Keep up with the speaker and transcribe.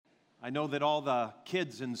I know that all the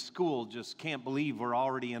kids in school just can't believe we're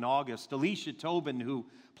already in August. Alicia Tobin, who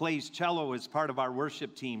plays cello as part of our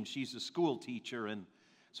worship team, she's a school teacher, and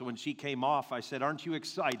so when she came off, I said, "Aren't you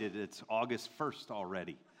excited? It's August 1st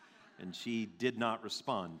already." And she did not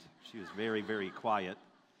respond. She was very, very quiet.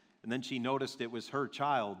 And then she noticed it was her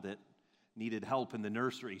child that needed help in the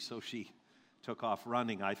nursery, so she took off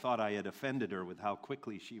running. I thought I had offended her with how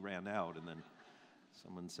quickly she ran out, and then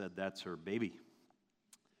someone said, "That's her baby."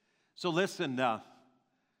 So listen,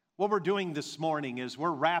 what we're doing this morning is we're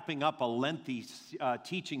wrapping up a lengthy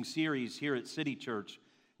teaching series here at City Church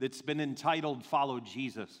that's been entitled Follow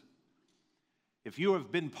Jesus. If you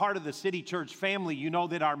have been part of the City Church family, you know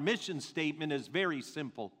that our mission statement is very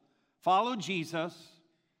simple. Follow Jesus,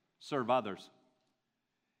 serve others.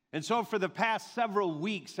 And so for the past several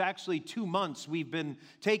weeks, actually 2 months, we've been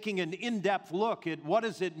taking an in-depth look at what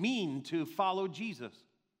does it mean to follow Jesus.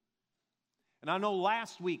 And I know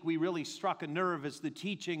last week we really struck a nerve as the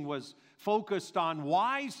teaching was focused on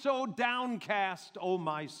why so downcast, O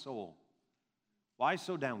my soul? Why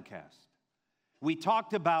so downcast? We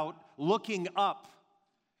talked about looking up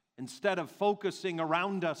instead of focusing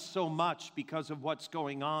around us so much because of what's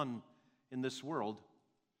going on in this world.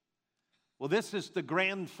 Well, this is the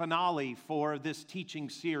grand finale for this teaching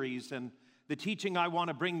series, and the teaching I want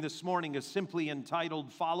to bring this morning is simply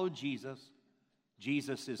entitled, Follow Jesus,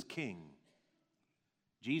 Jesus is King.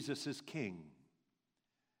 Jesus is King.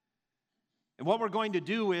 And what we're going to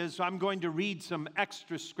do is I'm going to read some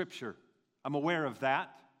extra scripture. I'm aware of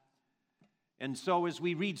that. And so as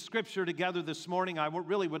we read scripture together this morning, I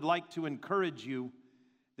really would like to encourage you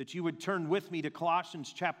that you would turn with me to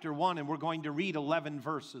Colossians chapter 1, and we're going to read 11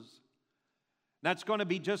 verses. That's going to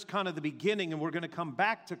be just kind of the beginning, and we're going to come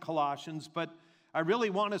back to Colossians, but I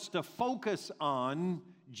really want us to focus on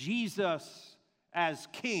Jesus as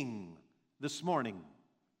King this morning.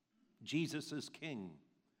 Jesus is King.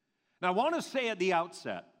 Now, I want to say at the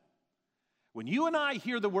outset, when you and I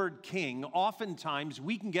hear the word king, oftentimes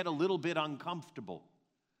we can get a little bit uncomfortable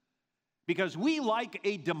because we like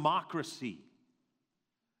a democracy.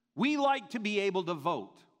 We like to be able to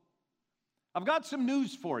vote. I've got some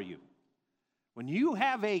news for you. When you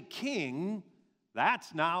have a king,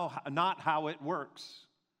 that's now not how it works.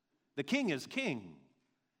 The king is king.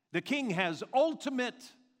 The king has ultimate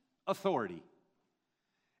authority.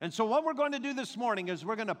 And so what we're going to do this morning is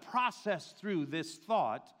we're going to process through this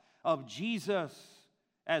thought of Jesus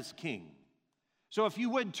as King. So if you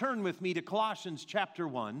would turn with me to Colossians chapter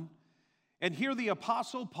 1, and here the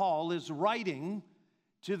Apostle Paul is writing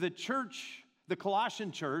to the church, the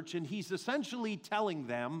Colossian church, and he's essentially telling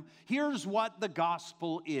them, here's what the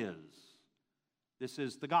gospel is. This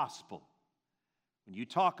is the gospel. When you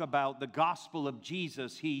talk about the gospel of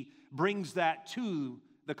Jesus, he brings that to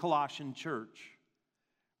the Colossian church.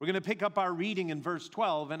 We're going to pick up our reading in verse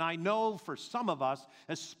 12, and I know for some of us,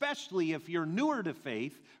 especially if you're newer to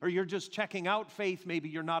faith, or you're just checking out faith, maybe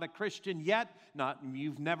you're not a Christian yet,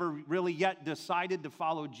 you've never really yet decided to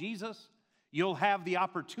follow Jesus, you'll have the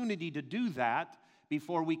opportunity to do that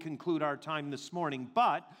before we conclude our time this morning.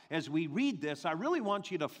 But as we read this, I really want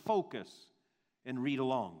you to focus and read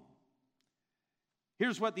along.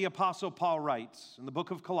 Here's what the Apostle Paul writes in the book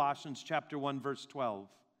of Colossians, chapter 1, verse 12.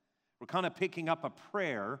 We're kind of picking up a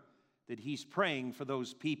prayer that he's praying for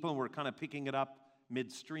those people, and we're kind of picking it up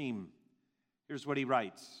midstream. Here's what he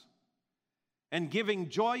writes. And giving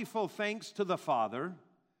joyful thanks to the Father,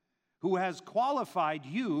 who has qualified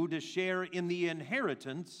you to share in the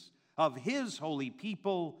inheritance of his holy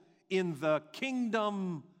people in the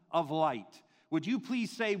kingdom of light. Would you please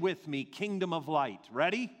say with me, kingdom of light?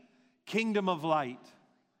 Ready? Kingdom of light.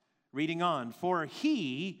 Reading on. For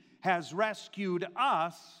he has rescued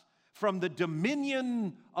us from the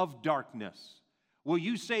dominion of darkness. Will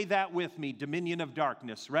you say that with me? Dominion of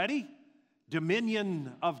darkness. Ready?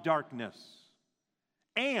 Dominion of darkness.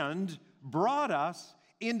 And brought us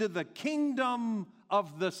into the kingdom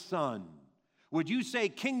of the Son. Would you say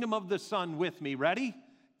kingdom of the Son with me? Ready?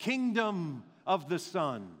 Kingdom of the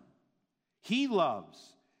Son. He loves,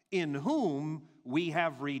 in whom we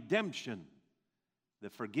have redemption, the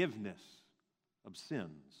forgiveness of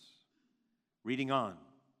sins. Reading on.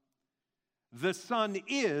 The Son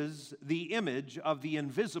is the image of the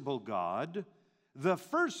invisible God, the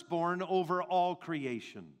firstborn over all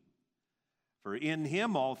creation. For in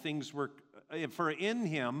him all things were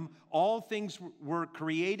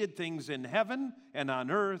created, things in heaven and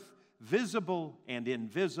on earth, visible and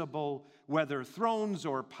invisible, whether thrones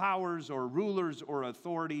or powers or rulers or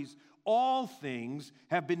authorities, all things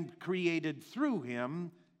have been created through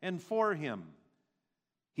him and for him.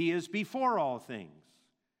 He is before all things,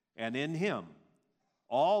 and in him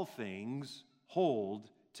all things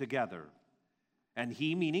hold together. And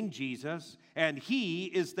he, meaning Jesus, and he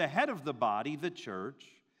is the head of the body, the church.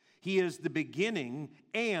 He is the beginning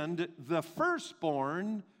and the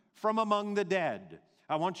firstborn from among the dead.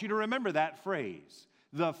 I want you to remember that phrase,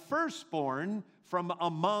 the firstborn from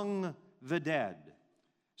among the dead,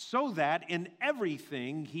 so that in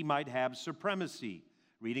everything he might have supremacy.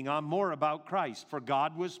 Reading on more about Christ, for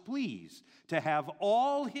God was pleased to have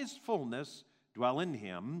all his fullness dwell in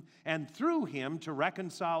him, and through him to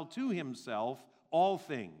reconcile to himself all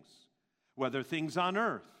things, whether things on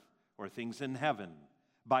earth or things in heaven,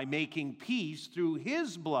 by making peace through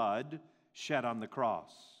his blood shed on the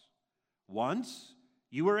cross. Once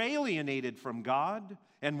you were alienated from God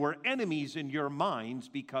and were enemies in your minds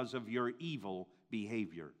because of your evil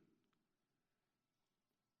behavior.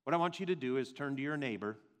 What I want you to do is turn to your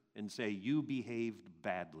neighbor and say, you behaved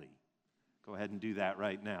badly. Go ahead and do that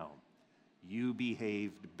right now. You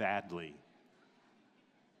behaved badly.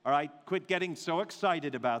 All right, quit getting so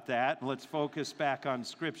excited about that, and let's focus back on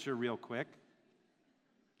Scripture real quick.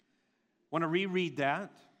 Want to reread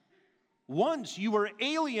that? Once you were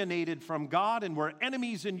alienated from God and were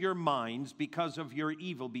enemies in your minds because of your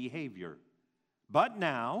evil behavior. But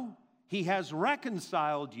now he has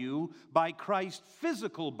reconciled you by Christ's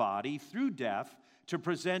physical body through death to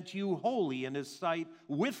present you holy in his sight,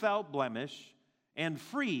 without blemish and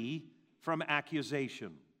free from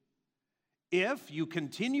accusation. If you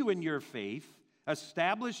continue in your faith,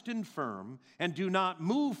 established and firm, and do not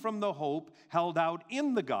move from the hope held out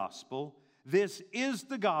in the gospel, this is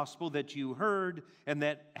the gospel that you heard and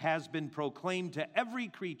that has been proclaimed to every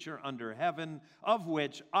creature under heaven, of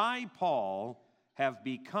which I, Paul, have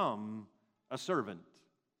become a servant.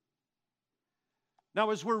 Now,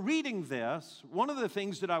 as we're reading this, one of the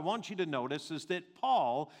things that I want you to notice is that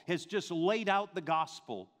Paul has just laid out the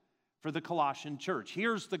gospel for the Colossian church.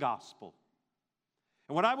 Here's the gospel.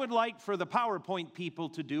 And what I would like for the PowerPoint people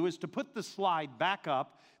to do is to put the slide back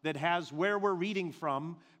up that has where we're reading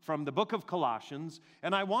from the book of Colossians.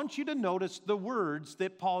 And I want you to notice the words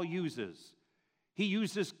that Paul uses. He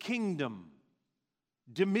uses kingdom,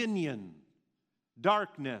 dominion,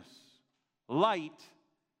 darkness, light,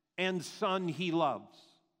 and son he loves.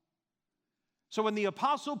 So when the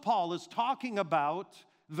Apostle Paul is talking about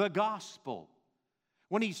the gospel,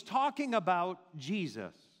 when he's talking about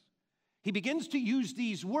Jesus, he begins to use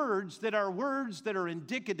these words that are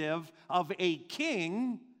indicative of a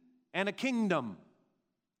king and a kingdom.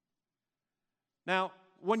 Now,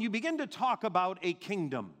 when you begin to talk about a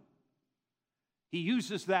kingdom, he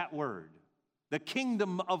uses that word, the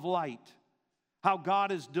kingdom of light, how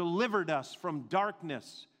God has delivered us from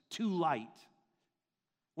darkness to light.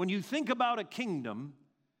 When you think about a kingdom,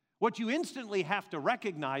 what you instantly have to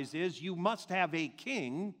recognize is you must have a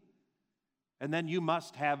king, and then you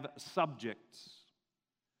must have subjects.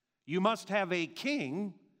 You must have a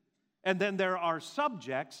king, and then there are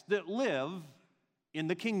subjects that live in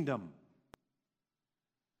the kingdom.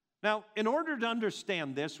 Now, in order to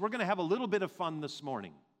understand this, we're going to have a little bit of fun this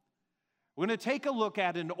morning. We're going to take a look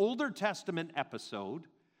at an Old Testament episode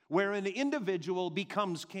where an individual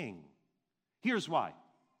becomes king. Here's why.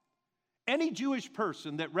 Any Jewish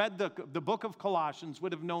person that read the book of Colossians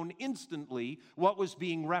would have known instantly what was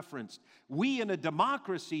being referenced. We in a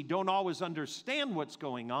democracy don't always understand what's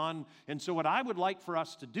going on, and so what I would like for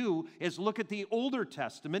us to do is look at the Older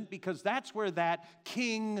Testament, because that's where that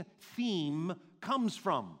king theme comes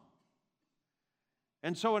from.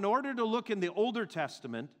 And so in order to look in the Older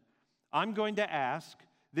Testament, I'm going to ask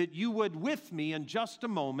that you would, with me in just a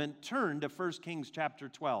moment, turn to 1 Kings chapter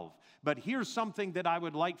 12. But here's something that I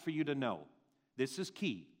would like for you to know. This is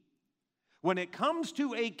key. When it comes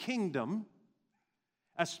to a kingdom,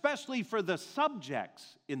 especially for the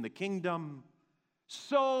subjects in the kingdom,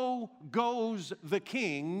 so goes the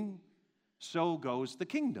king, so goes the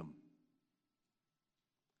kingdom.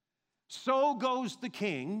 So goes the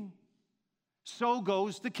king, so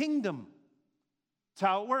goes the kingdom. That's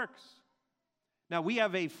how it works. Now, we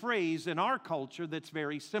have a phrase in our culture that's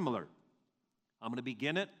very similar. I'm going to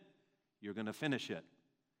begin it. You're going to finish it.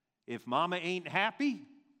 If mama ain't happy,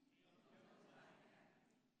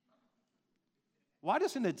 why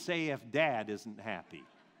doesn't it say if dad isn't happy?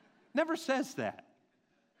 Never says that.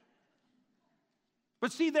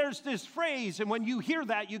 But see, there's this phrase, and when you hear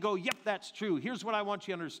that, you go, yep, that's true. Here's what I want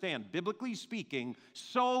you to understand. Biblically speaking,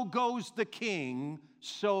 so goes the king,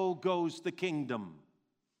 so goes the kingdom.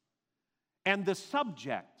 And the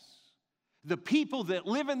subjects, the people that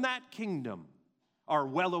live in that kingdom, are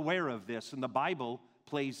well aware of this, and the Bible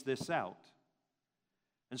plays this out.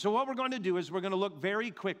 And so what we're going to do is we're going to look very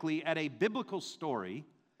quickly at a biblical story,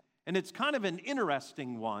 And it's kind of an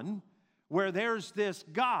interesting one where there's this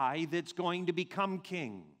guy that's going to become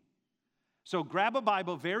king. So grab a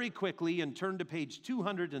Bible very quickly and turn to page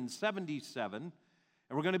 277, and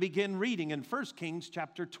we're going to begin reading in 1 Kings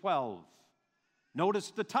chapter 12.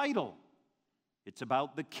 Notice the title. It's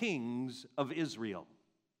about the kings of Israel.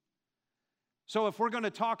 So if we're going to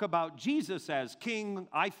talk about Jesus as king,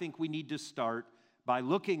 I think we need to start by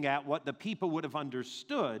looking at what the people would have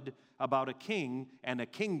understood about a king and a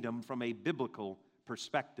kingdom from a biblical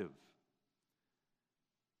perspective.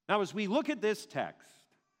 Now, as we look at this text,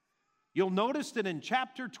 you'll notice that in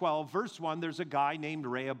chapter 12, verse 1, there's a guy named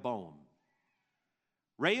Rehoboam.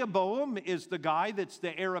 Rehoboam is the guy that's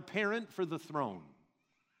the heir apparent for the throne.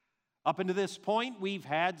 Up until this point, we've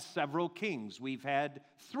had several kings. We've had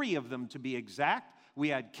 3 of them, to be exact. We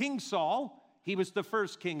had King Saul. He was the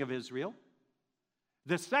first king of Israel.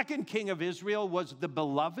 The second king of Israel was the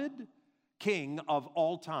beloved king of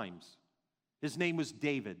all times. His name was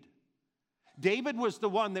David. David was the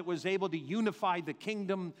one that was able to unify the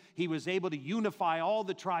kingdom. He was able to unify all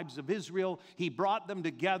the tribes of Israel. He brought them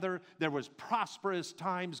together. There was prosperous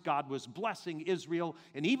times. God was blessing Israel.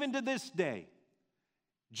 And even to this day,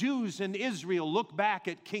 Jews in Israel look back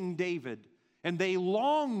at King David and they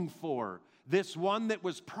long for this one that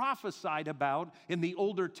was prophesied about in the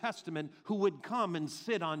Older Testament who would come and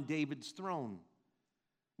sit on David's throne.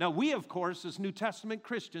 Now, we, of course, as New Testament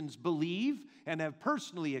Christians, believe and have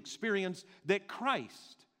personally experienced that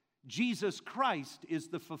Christ, Jesus Christ, is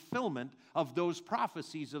the fulfillment of those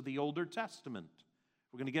prophecies of the Older Testament.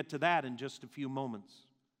 We're going to get to that in just a few moments.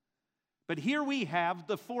 But here we have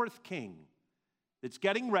the 4th king that's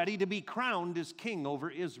getting ready to be crowned as king over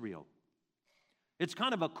Israel. It's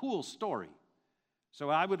kind of a cool story. So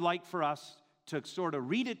I would like for us to sort of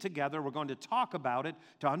read it together. We're going to talk about it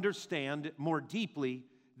to understand more deeply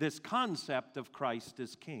this concept of Christ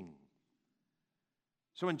as king.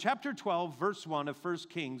 So in chapter 12, verse 1 of 1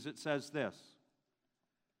 Kings, it says this: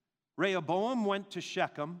 Rehoboam went to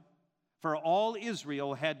Shechem, for all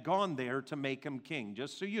Israel had gone there to make him king.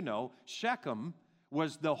 Just so you know, Shechem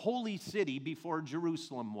was the holy city before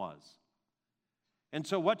Jerusalem was. And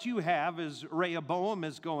so what you have is Rehoboam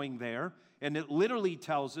is going there, and it literally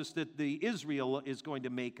tells us that the Israel is going to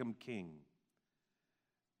make him king.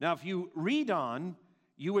 Now, if you read on,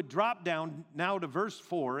 you would drop down now to verse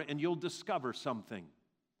 4, and you'll discover something.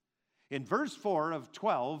 In verse 4 of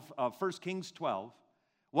 1 Kings 12,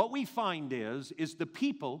 what we find is the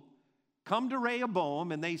people come to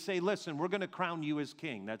Rehoboam and they say, listen, we're going to crown you as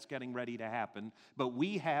king. That's getting ready to happen, but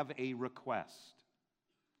we have a request.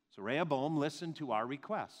 So Rehoboam listened to our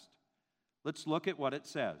request. Let's look at what it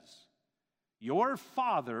says. Your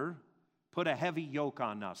father put a heavy yoke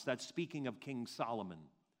on us. That's speaking of King Solomon.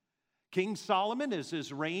 King Solomon, as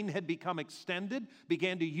his reign had become extended,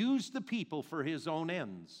 began to use the people for his own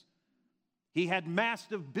ends. He had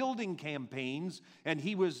massive building campaigns, and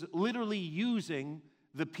he was literally using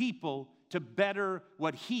the people to better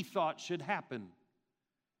what he thought should happen.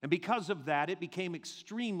 And because of that, it became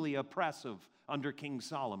extremely oppressive under King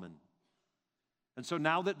Solomon. And so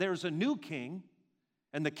now that there's a new king,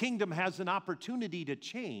 and the kingdom has an opportunity to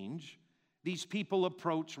change, these people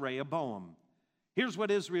approach Rehoboam. Here's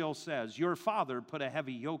what Israel says: your father put a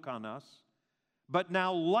heavy yoke on us, but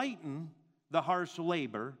now lighten the harsh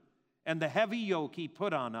labor and the heavy yoke he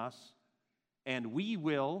put on us, and we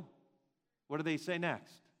will, what do they say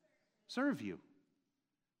next? Serve you.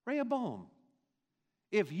 Rehoboam,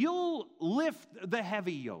 if you'll lift the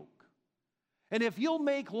heavy yoke, and if you'll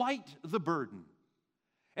make light the burden,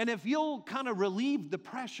 and if you'll kind of relieve the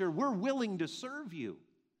pressure, we're willing to serve you.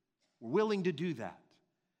 We're willing to do that.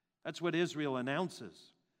 That's what Israel announces.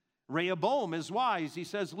 Rehoboam is wise. He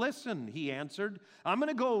says, listen, he answered, I'm going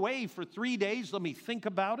to go away for 3 days. Let me think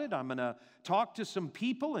about it. I'm going to talk to some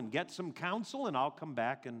people and get some counsel, and I'll come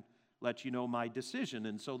back and let you know my decision.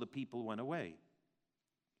 And so the people went away.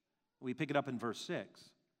 We pick it up in verse 6.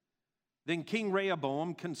 Then King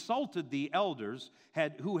Rehoboam consulted the elders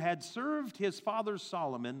who had served his father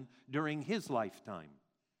Solomon during his lifetime.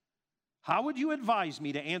 How would you advise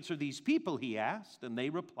me to answer these people, he asked, and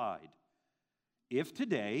they replied, if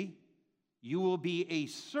today you will be a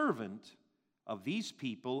servant of these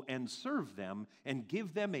people and serve them and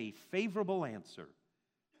give them a favorable answer,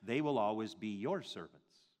 they will always be your servants.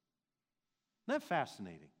 Isn't that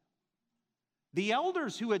fascinating? The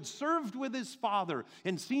elders who had served with his father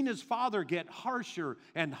and seen his father get harsher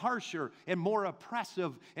and more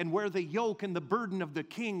oppressive, and where the yoke and the burden of the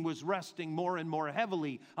king was resting more and more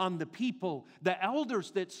heavily on the people, the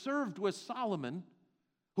elders that served with Solomon,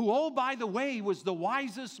 who, oh, by the way, was the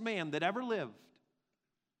wisest man that ever lived,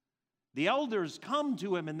 The elders come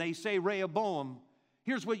to him and they say, Rehoboam,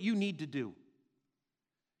 here's what you need to do.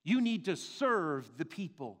 You need to serve the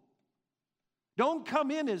people. Don't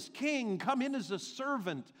come in as king, come in as a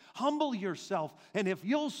servant. Humble yourself, and if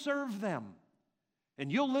you'll serve them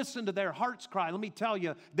and you'll listen to their heart's cry, let me tell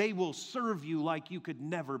you, they will serve you like you could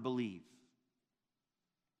never believe.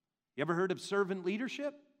 You ever heard of servant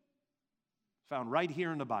leadership? Found right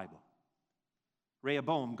here in the Bible.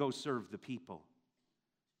 Rehoboam, go serve the people.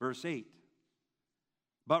 Verse 8.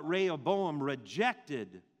 But Rehoboam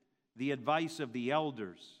rejected the advice of the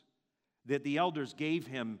elders that the elders gave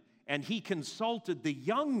him, and he consulted the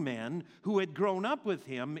young men who had grown up with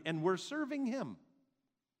him and were serving him.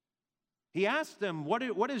 He asked them,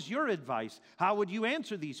 what is your advice? How would you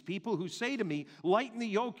answer these people who say to me, lighten the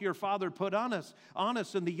yoke your father put on us?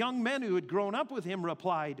 And the young men who had grown up with him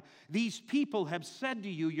replied, these people have said to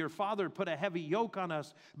you, your father put a heavy yoke on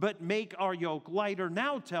us, but make our yoke lighter.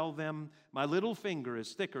 Now tell them, my little finger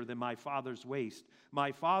is thicker than my father's waist.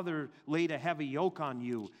 My father laid a heavy yoke on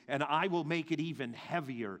you, and I will make it even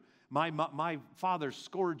heavier. My father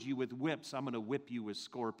scourged you with whips. I'm going to whip you with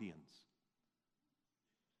scorpions.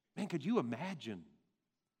 Man, could you imagine?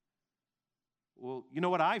 Well, you know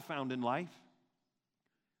what I found in life?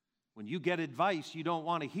 When you get advice you don't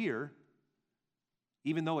want to hear,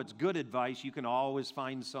 even though it's good advice, you can always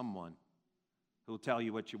find someone who'll tell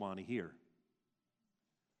you what you want to hear.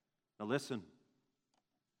 Now listen,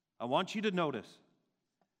 I want you to notice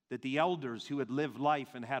that the elders who had lived life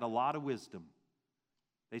and had a lot of wisdom,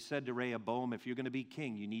 they said to Rehoboam, if you're going to be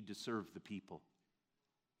king, you need to serve the people.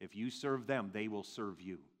 If you serve them, they will serve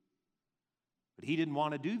you. But he didn't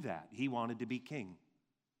want to do that. He wanted to be king.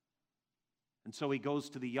 And so he goes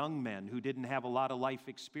to the young men who didn't have a lot of life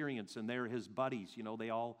experience, and they're his buddies. You know, they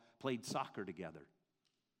all played soccer together.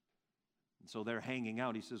 And so they're hanging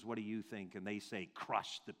out. He says, what do you think? And they say,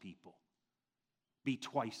 crush the people. Be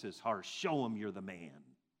twice as harsh. Show them you're the man.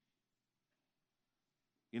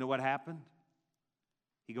 You know what happened?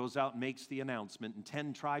 He goes out and makes the announcement, and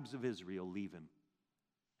 10 tribes of Israel leave him.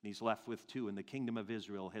 And he's left with 2, and the kingdom of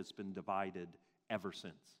Israel has been divided ever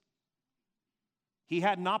since. He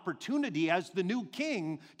had an opportunity as the new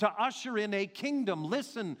king to usher in a kingdom.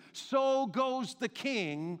 Listen, so goes the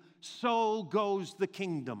king, so goes the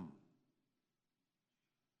kingdom.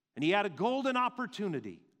 And he had a golden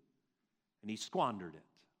opportunity, and he squandered it.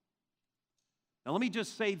 Now let me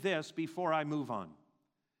just say this before I move on.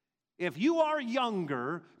 If you are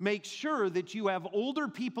younger, make sure that you have older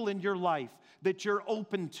people in your life that you're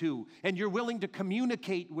open to and you're willing to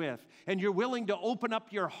communicate with and you're willing to open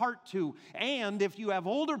up your heart to. And if you have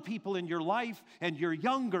older people in your life and you're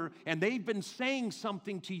younger and they've been saying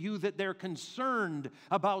something to you that they're concerned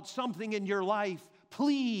about something in your life,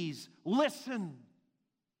 please listen.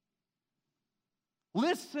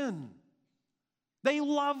 Listen. They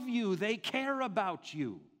love you. They care about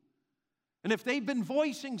you. And if they've been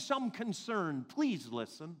voicing some concern, please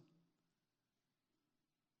listen.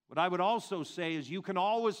 What I would also say is you can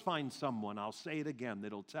always find someone, I'll say it again,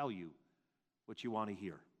 that'll tell you what you want to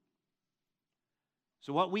hear.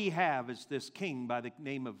 So what we have is this king by the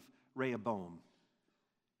name of Rehoboam.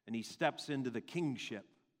 And he steps into the kingship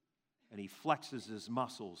and he flexes his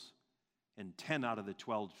muscles, and 10 out of the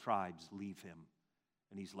 12 tribes leave him,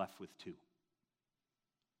 and he's left with 2.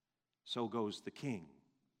 So goes the king.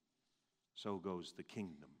 So goes the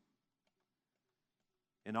kingdom.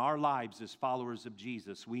 In our lives as followers of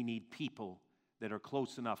Jesus, we need people that are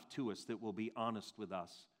close enough to us that will be honest with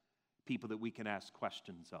us, people that we can ask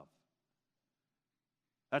questions of.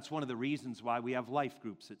 That's one of the reasons why we have life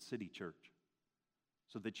groups at City Church,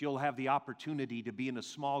 so that you'll have the opportunity to be in a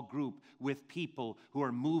small group with people who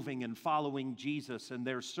are moving and following Jesus, and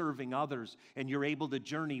they're serving others, and you're able to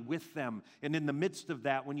journey with them. And in the midst of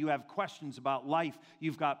that, when you have questions about life,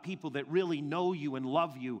 you've got people that really know you and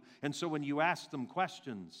love you. And so when you ask them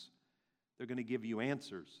questions, they're going to give you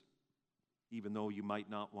answers, even though you might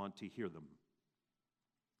not want to hear them.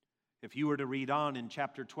 If you were to read on in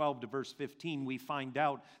chapter 12 to verse 15, we find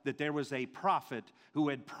out that there was a prophet who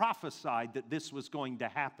had prophesied that this was going to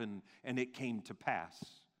happen, and it came to pass.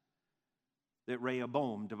 That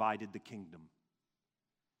Rehoboam divided the kingdom,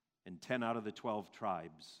 and 10 out of the 12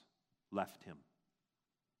 tribes left him.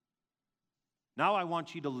 Now I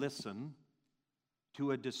want you to listen to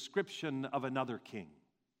a description of another king.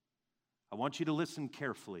 I want you to listen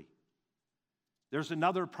carefully. There's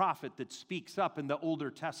another prophet that speaks up in the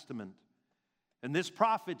Older Testament. And this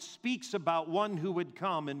prophet speaks about one who would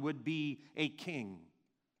come and would be a king.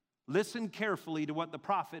 Listen carefully to what the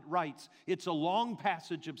prophet writes. It's a long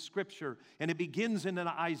passage of Scripture, and it begins in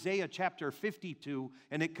Isaiah chapter 52,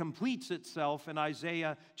 and it completes itself in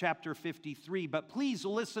Isaiah chapter 53. But please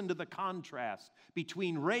listen to the contrast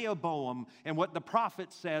between Rehoboam and what the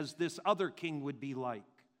prophet says this other king would be like.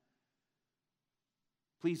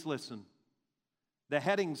 Please listen. The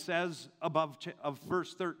heading says above of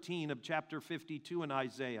verse 13 of chapter 52 in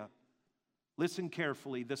Isaiah, listen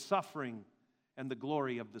carefully, the suffering and the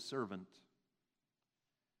glory of the servant.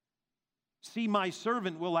 See, my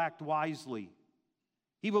servant will act wisely.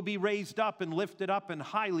 He will be raised up and lifted up and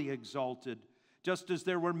highly exalted, just as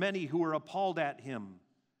there were many who were appalled at him.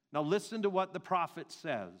 Now listen to what the prophet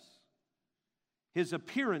says. His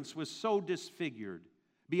appearance was so disfigured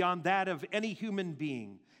beyond that of any human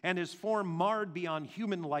being, and his form marred beyond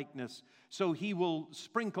human likeness. So he will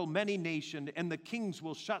sprinkle many nations, and the kings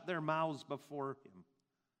will shut their mouths before him.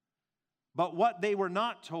 But what they were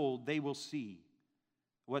not told, they will see.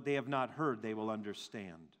 What they have not heard, they will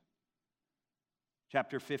understand.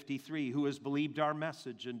 Chapter 53, who has believed our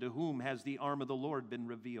message, and to whom has the arm of the Lord been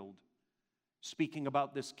revealed? Speaking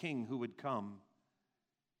about this king who would come.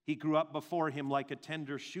 He grew up before him like a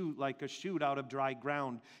tender shoot, like a shoot out of dry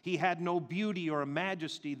ground. He had no beauty or a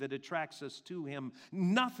majesty that attracts us to him,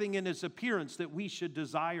 nothing in his appearance that we should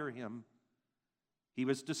desire him. He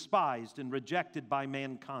was despised and rejected by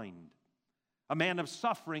mankind, a man of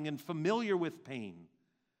suffering and familiar with pain.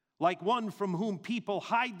 Like one from whom people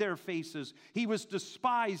hide their faces, he was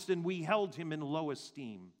despised and we held him in low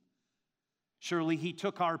esteem. Surely he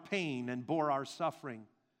took our pain and bore our suffering.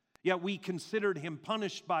 Yet we considered him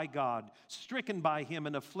punished by God, stricken by him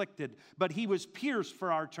and afflicted. But he was pierced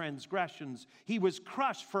for our transgressions. He was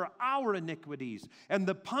crushed for our iniquities. And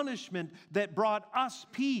the punishment that brought us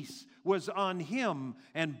peace was on him,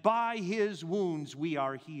 and by his wounds we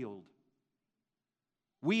are healed.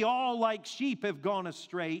 We all, like sheep, have gone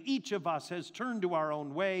astray. Each of us has turned to our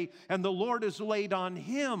own way, and the Lord has laid on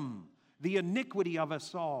him the iniquity of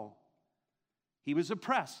us all. He was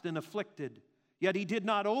oppressed and afflicted, yet he did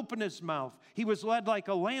not open his mouth. He was led like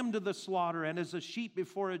a lamb to the slaughter, and as a sheep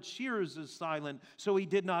before its shearers is silent, so he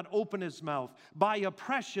did not open his mouth. By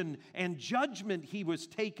oppression and judgment he was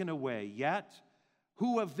taken away. Yet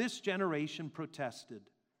who of this generation protested?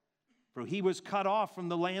 For he was cut off from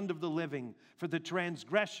the land of the living. For the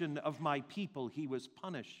transgression of my people he was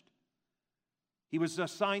punished. He was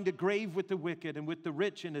assigned a grave with the wicked and with the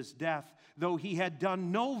rich in his death, though he had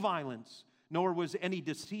done no violence, nor was any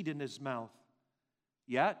deceit in his mouth.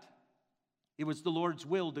 Yet it was the Lord's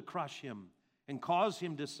will to crush him and cause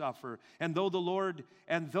him to suffer. And though the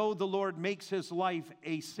Lord makes his life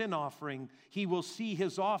a sin offering, he will see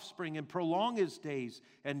his offspring and prolong his days,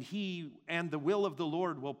 and the will of the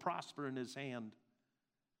Lord will prosper in his hand.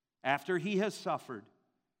 After he has suffered,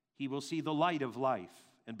 he will see the light of life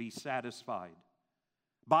and be satisfied.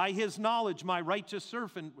 By his knowledge, my righteous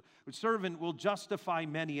servant will justify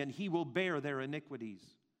many, and he will bear their iniquities.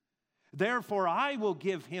 Therefore, I will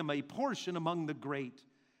give him a portion among the great,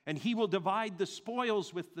 and he will divide the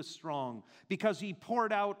spoils with the strong, because he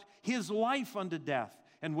poured out his life unto death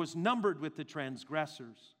and was numbered with the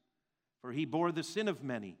transgressors. For he bore the sin of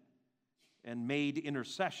many and made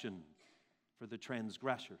intercession for the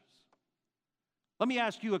transgressors. Let me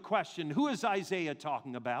ask you a question. Who is Isaiah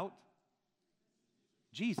talking about?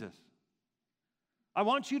 Jesus. I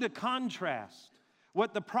want you to contrast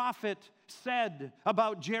what the prophet said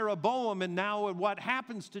about Jeroboam and now what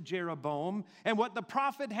happens to Jeroboam and what the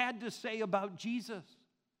prophet had to say about Jesus.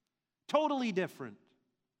 Totally different.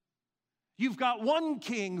 You've got one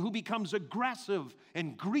king who becomes aggressive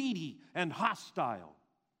and greedy and hostile.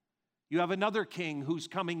 You have another king who's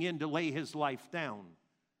coming in to lay his life down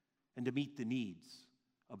and to meet the needs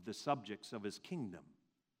of the subjects of his kingdom.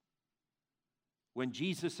 When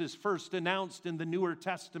Jesus is first announced in the Newer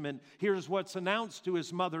Testament, here's what's announced to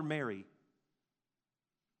his mother Mary.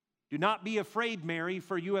 Do not be afraid, Mary,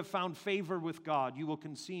 for you have found favor with God. You will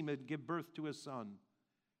conceive and give birth to a son.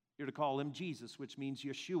 You're to call him Jesus, which means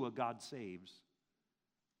Yeshua, God saves.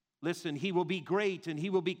 Listen, he will be great, and he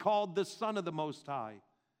will be called the Son of the Most High.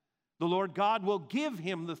 The Lord God will give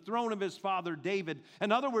him the throne of his father David.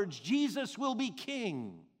 In other words, Jesus will be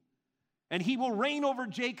king, and he will reign over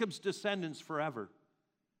Jacob's descendants forever.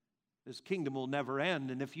 This kingdom will never end,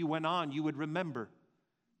 and if you went on, you would remember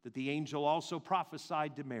that the angel also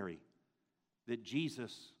prophesied to Mary that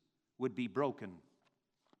Jesus would be broken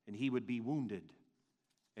and he would be wounded,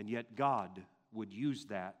 and yet God would use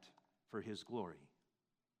that for his glory.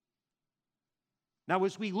 Now,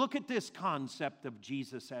 as we look at this concept of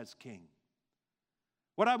Jesus as king,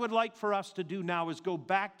 what I would like for us to do now is go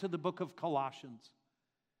back to the book of Colossians.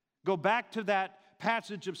 Go back to that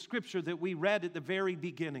passage of Scripture that we read at the very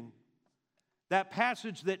beginning. That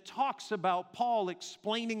passage that talks about Paul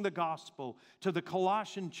explaining the gospel to the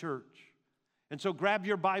Colossian church. And so grab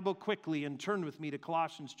your Bible quickly and turn with me to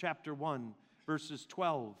Colossians chapter 1, verses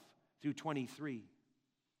 12 through 23.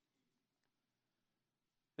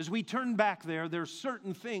 As we turn back there's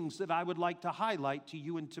certain things that I would like to highlight to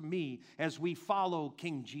you and to me as we follow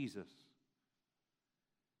King Jesus.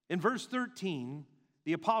 In verse 13,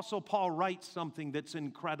 the Apostle Paul writes something that's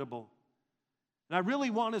incredible. And I really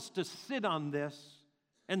want us to sit on this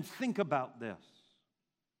and think about this.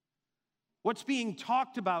 What's being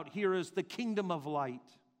talked about here is the kingdom of light.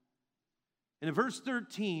 And in verse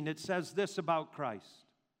 13, it says this about Christ.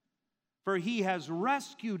 For he has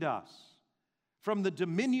rescued us from the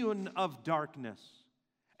dominion of darkness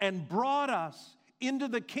and brought us into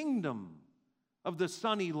the kingdom of the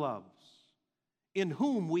Son he loves, in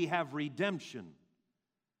whom we have redemption,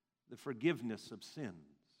 the forgiveness of sins.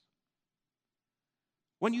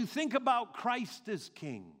 When you think about Christ as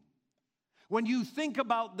King, when you think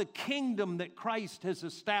about the kingdom that Christ has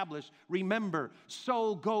established, remember,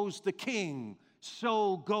 so goes the King,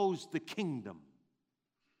 so goes the kingdom.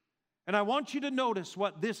 And I want you to notice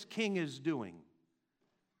what this King is doing.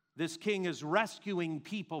 This King is rescuing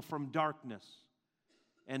people from darkness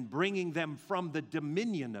and bringing them from the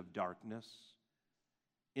dominion of darkness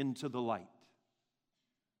into the light.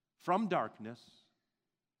 From darkness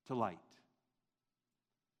to light.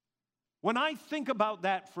 When I think about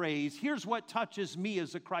that phrase, here's what touches me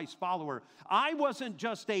as a Christ follower. I wasn't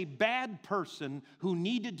just a bad person who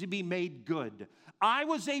needed to be made good. I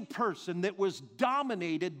was a person that was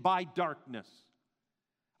dominated by darkness.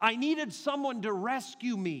 I needed someone to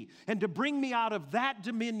rescue me and to bring me out of that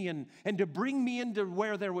dominion and to bring me into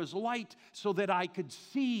where there was light so that I could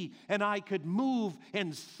see and I could move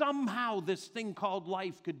and somehow this thing called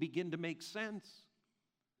life could begin to make sense.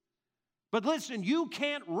 But listen, you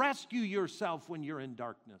can't rescue yourself when you're in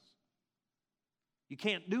darkness. You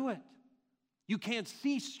can't do it. You can't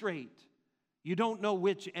see straight. You don't know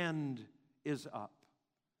which end is up.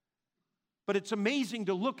 But it's amazing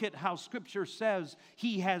to look at how Scripture says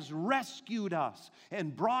he has rescued us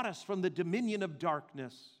and brought us from the dominion of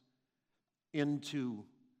darkness into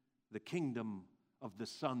the kingdom of the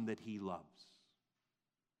Son that he loves.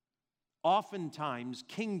 Oftentimes,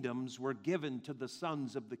 kingdoms were given to the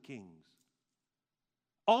sons of the kings.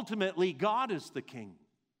 Ultimately, God is the king.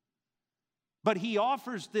 But he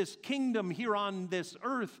offers this kingdom here on this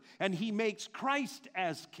earth, and he makes Christ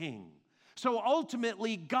as king. So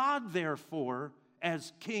ultimately, God, therefore,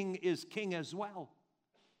 as king, is king as well.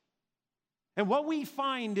 And what we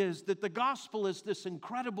find is that the gospel is this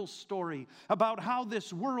incredible story about how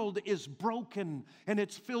this world is broken and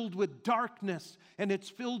it's filled with darkness and it's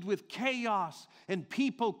filled with chaos and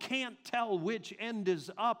people can't tell which end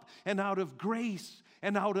is up, and out of grace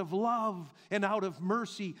and out of love and out of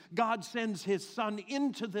mercy, God sends his Son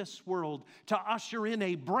into this world to usher in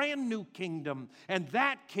a brand new kingdom. And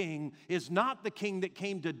that king is not the king that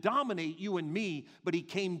came to dominate you and me, but he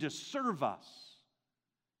came to serve us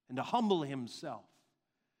and to humble himself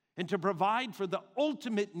and to provide for the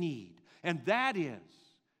ultimate need. And that is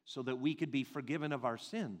so that we could be forgiven of our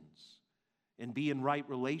sins and be in right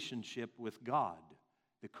relationship with God,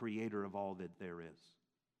 the creator of all that there is.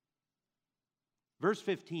 Verse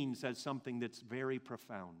 15 says something that's very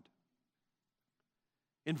profound.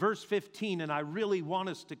 In verse 15, and I really want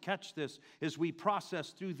us to catch this as we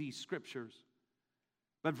process through these scriptures,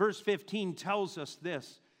 but verse 15 tells us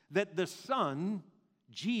this, that the Son,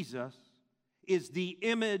 Jesus, is the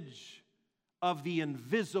image of the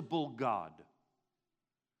invisible God.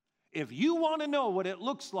 If you want to know what it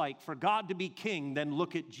looks like for God to be king, then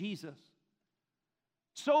look at Jesus.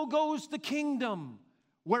 So goes the kingdom.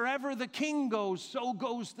 Wherever the king goes, so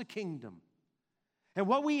goes the kingdom. And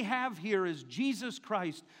what we have here is Jesus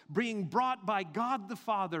Christ being brought by God the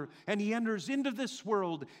Father, and he enters into this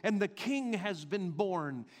world, and the king has been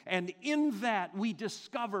born. And in that, we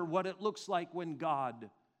discover what it looks like when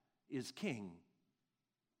God is king.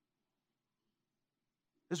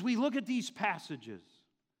 As we look at these passages,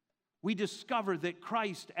 we discover that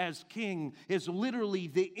Christ as king is literally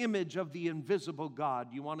the image of the invisible God.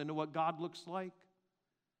 You want to know what God looks like?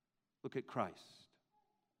 Look at Christ.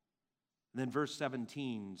 And then verse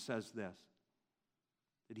 17 says this,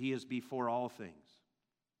 that he is before all things,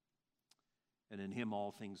 and in him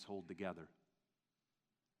all things hold together.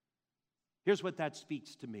 Here's what that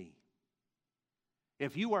speaks to me.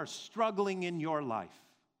 If you are struggling in your life,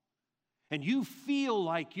 and you feel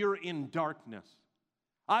like you're in darkness,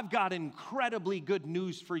 I've got incredibly good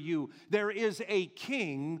news for you. There is a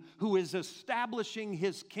king who is establishing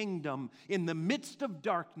his kingdom in the midst of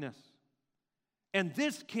darkness. And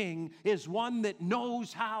this king is one that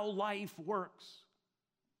knows how life works.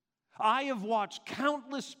 I have watched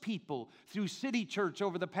countless people through City Church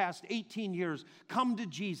over the past 18 years come to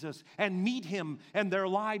Jesus and meet him, and their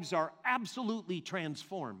lives are absolutely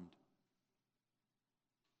transformed.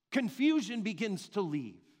 Confusion begins to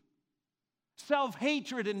leave.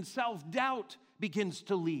 Self-hatred and self-doubt begins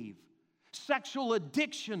to leave. Sexual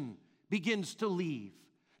addiction begins to leave.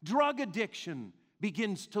 Drug addiction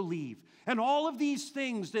begins to leave. And all of these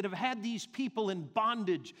things that have had these people in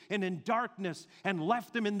bondage and in darkness and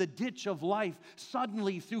left them in the ditch of life,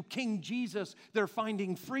 suddenly through King Jesus, they're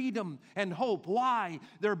finding freedom and hope. Why?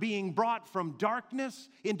 They're being brought from darkness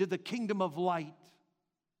into the kingdom of light.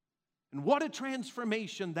 And what a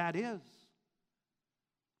transformation that is.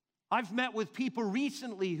 I've met with people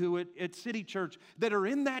recently who at City Church that are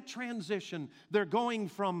in that transition. They're going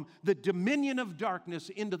from the dominion of darkness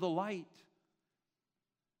into the light.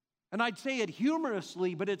 And I'd say it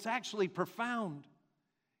humorously, but it's actually profound.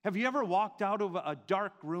 Have you ever walked out of a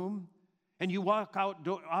dark room and you walk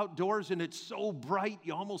outdoors and it's so bright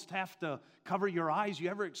you almost have to cover your eyes? You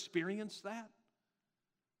ever experienced that?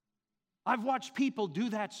 I've watched people do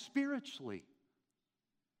that spiritually.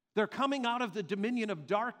 They're coming out of the dominion of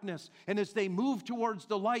darkness, and as they move towards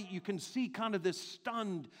the light, you can see kind of this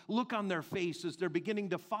stunned look on their faces. They're beginning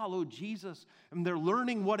to follow Jesus, and they're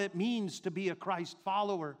learning what it means to be a Christ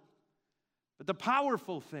follower. But the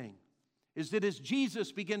powerful thing is that as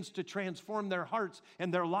Jesus begins to transform their hearts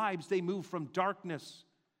and their lives, they move from darkness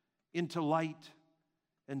into light,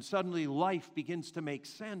 and suddenly life begins to make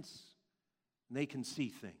sense, and they can see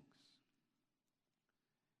things.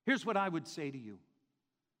 Here's what I would say to you.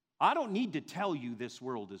 I don't need to tell you this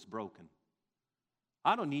world is broken.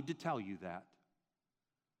 I don't need to tell you that.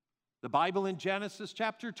 The Bible in Genesis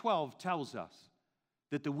chapter 12 tells us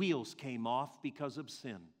that the wheels came off because of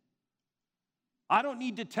sin. I don't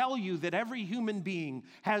need to tell you that every human being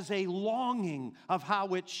has a longing of how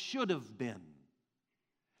it should have been.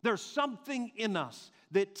 There's something in us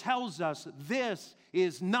that tells us this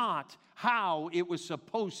is not how it was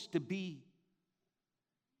supposed to be.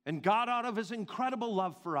 And God, out of his incredible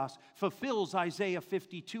love for us, fulfills Isaiah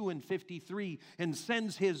 52 and 53 and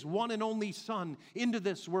sends his one and only Son into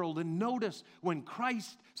this world. And notice, when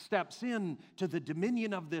Christ steps in to the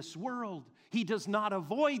dominion of this world, he does not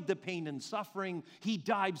avoid the pain and suffering. He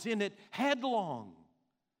dives in it headlong.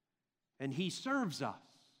 And he serves us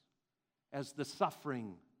as the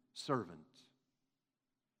suffering servant.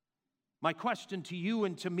 My question to you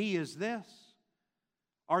and to me is this: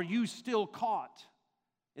 are you still caught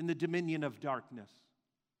in the dominion of darkness?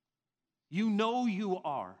 You know you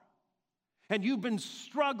are. And you've been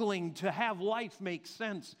struggling to have life make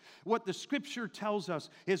sense. What the Scripture tells us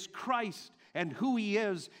is Christ and who he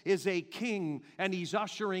is a king, and he's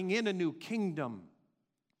ushering in a new kingdom.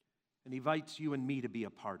 And he invites you and me to be a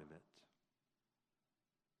part of it.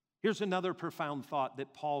 Here's another profound thought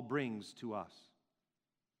that Paul brings to us.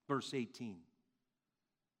 Verse 18.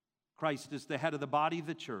 Christ is the head of the body of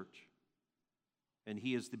the church, and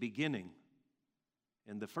he is the beginning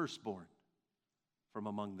and the firstborn from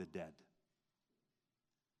among the dead.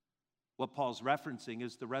 What Paul's referencing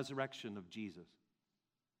is the resurrection of Jesus.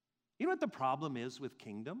 You know what the problem is with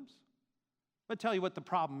kingdoms? I'll tell you what the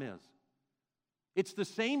problem is. It's the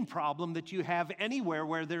same problem that you have anywhere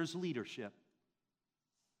where there's leadership.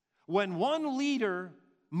 When one leader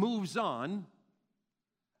moves on,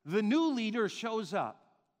 the new leader shows up.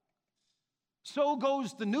 So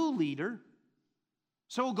goes the new leader.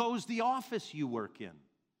 So goes the office you work in.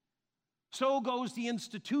 So goes the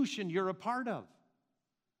institution you're a part of.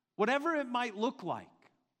 Whatever it might look like.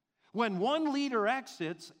 When one leader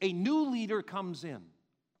exits, a new leader comes in.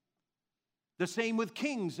 The same with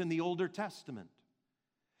kings in the Older Testament.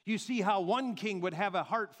 You see how one king would have a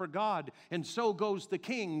heart for God, and so goes the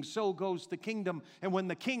king, so goes the kingdom. And when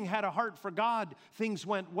the king had a heart for God, things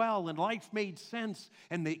went well, and life made sense,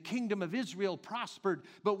 and the kingdom of Israel prospered.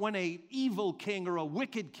 But when an evil king or a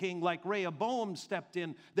wicked king like Rehoboam stepped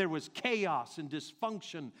in, there was chaos and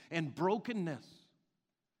dysfunction and brokenness.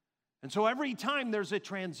 And so every time there's a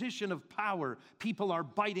transition of power, people are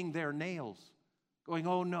biting their nails, going,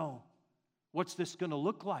 oh no, what's this going to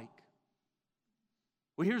look like?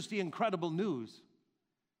 Well, here's the incredible news.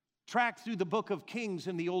 Track through the book of Kings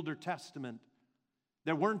in the Older Testament.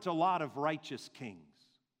 There weren't a lot of righteous kings.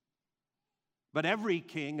 But every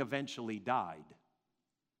king eventually died,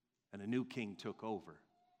 and a new king took over.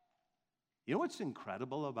 You know what's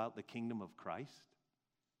incredible about the kingdom of Christ?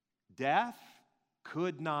 Death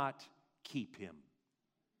could not keep him.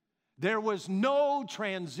 There was no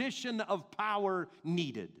transition of power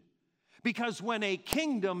needed. Because when a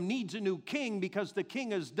kingdom needs a new king because the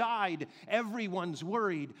king has died, everyone's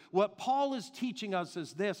worried. What Paul is teaching us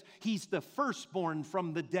is this: he's the firstborn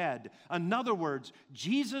from the dead. In other words,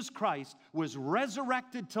 Jesus Christ was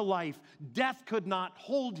resurrected to life. Death could not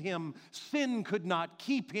hold him. Sin could not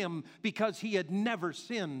keep him because he had never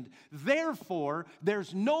sinned. Therefore,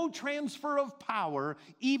 there's no transfer of power.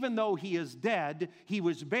 Even though he is dead, he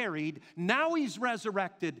was buried. Now he's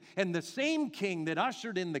resurrected, and the same king that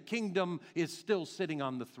ushered in the kingdom is still sitting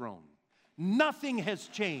on the throne. Nothing has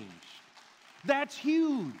changed. That's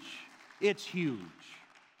huge. It's huge.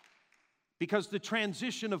 Because the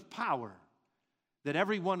transition of power that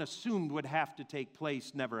everyone assumed would have to take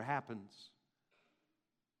place never happens.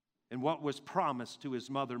 And what was promised to his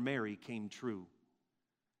mother Mary came true,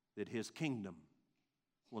 that his kingdom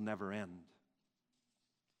will never end.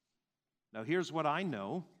 Now here's what I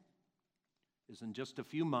know, is in just a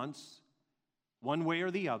few months, one way or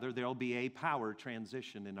the other, there'll be a power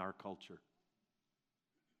transition in our culture.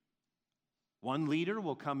 One leader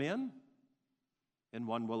will come in and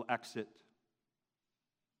one will exit.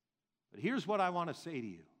 But here's what I want to say to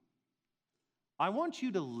you. I want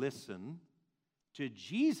you to listen to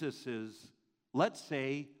Jesus's, let's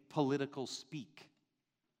say, political speak.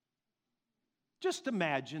 Just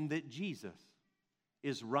imagine that Jesus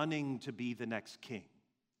is running to be the next king.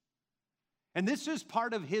 And this is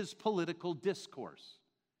part of his political discourse.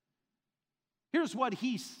 Here's what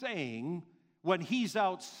he's saying when he's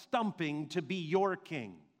out stumping to be your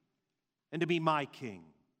king and to be my king.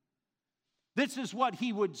 This is what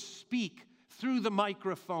he would speak through the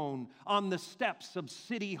microphone on the steps of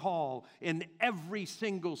City Hall in every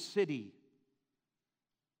single city.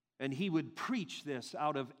 And he would preach this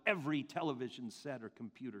out of every television set or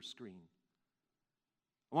computer screen.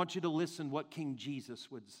 I want you to listen what King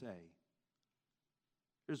Jesus would say.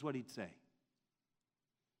 Here's what he'd say.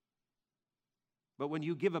 But when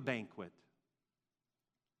you give a banquet,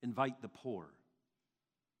 invite the poor,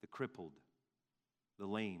 the crippled, the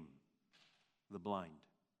lame, the blind,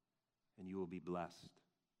 and you will be blessed.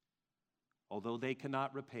 Although they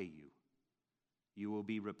cannot repay you, you will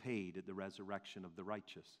be repaid at the resurrection of the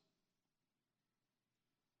righteous.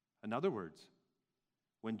 In other words,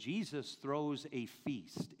 when Jesus throws a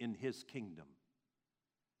feast in his kingdom,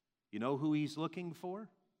 you know who he's looking for?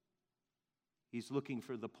 He's looking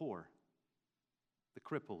for the poor, the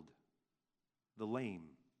crippled, the lame,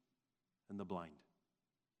 and the blind.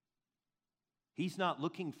 He's not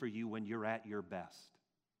looking for you when you're at your best.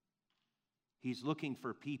 He's looking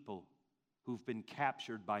for people who've been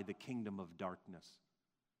captured by the kingdom of darkness,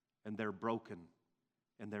 and they're broken,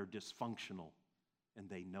 and they're dysfunctional, and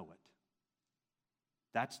they know it.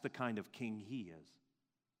 That's the kind of king he is.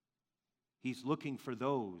 He's looking for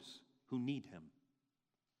those who need him.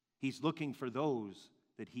 He's looking for those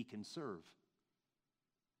that he can serve.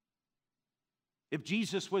 If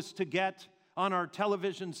Jesus was to get on our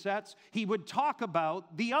television sets, he would talk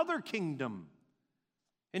about the other kingdom.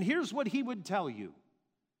 And here's what he would tell you: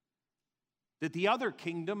 that the other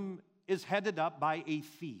kingdom is headed up by a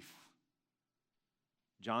thief.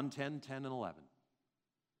 John 10, 10 and 11.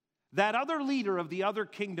 That other leader of the other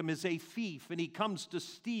kingdom is a thief, and he comes to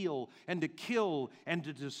steal and to kill and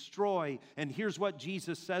to destroy. And here's what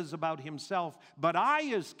Jesus says about himself: but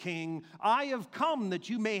I, as king, I have come that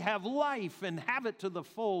you may have life and have it to the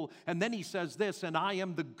full. And then he says this: and I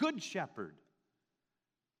am the good shepherd.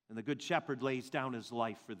 And the good shepherd lays down his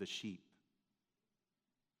life for the sheep.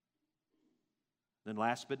 Then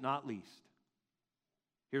last but not least,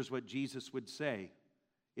 here's what Jesus would say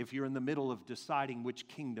if you're in the middle of deciding which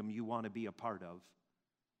kingdom you want to be a part of.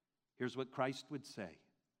 Here's what Christ would say.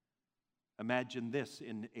 Imagine this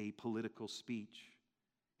in a political speech.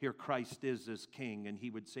 Here Christ is as king, and he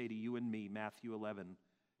would say to you and me, Matthew 11,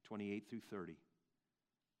 28 through 30,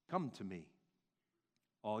 come to me,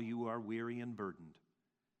 all you who are weary and burdened,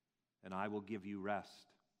 and I will give you rest.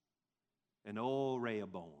 And oh,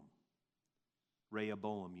 Rehoboam,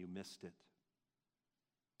 you missed it.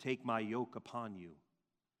 Take my yoke upon you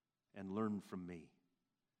and learn from me,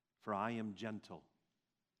 for I am gentle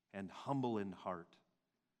and humble in heart,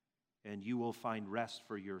 and you will find rest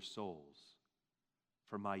for your souls.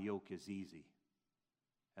 For my yoke is easy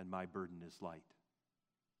and my burden is light.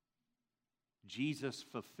 Jesus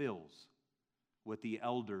fulfills what the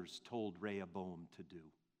elders told Rehoboam to do.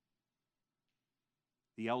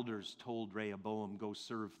 The elders told Rehoboam, go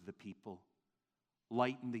serve the people,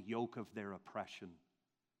 lighten the yoke of their oppression,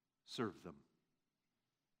 serve them.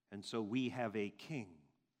 And so we have a king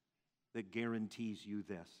that guarantees you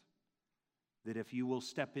this: that if you will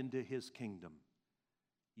step into His kingdom,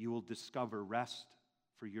 you will discover rest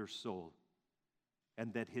for your soul,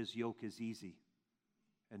 and that His yoke is easy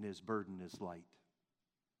and His burden is light.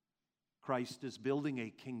 Christ is building a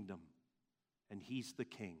kingdom, and He's the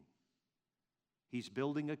King. He's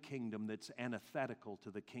building a kingdom that's antithetical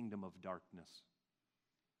to the kingdom of darkness.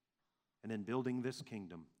 And in building this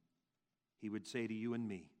kingdom, He would say to you and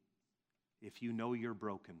me, if you know you're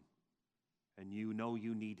broken, and you know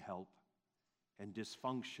you need help, and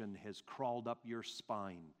dysfunction has crawled up your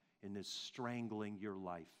spine and is strangling your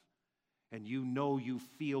life, and you know you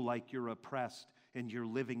feel like you're oppressed and you're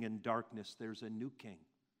living in darkness, there's a new King,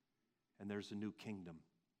 and there's a new kingdom.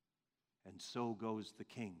 And so goes the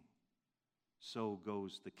King. So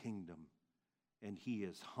goes the kingdom. And He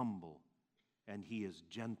is humble, and He is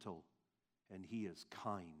gentle, and He is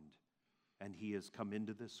kind, and He has come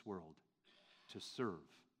into this world to serve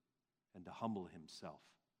and to humble Himself,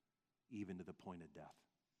 even to the point of death.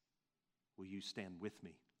 Will you stand with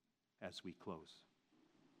me as we close?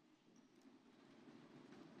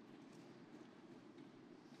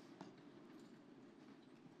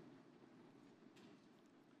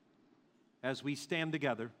 As we stand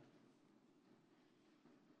together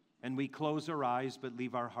and we close our eyes but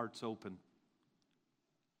leave our hearts open,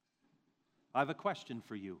 I have a question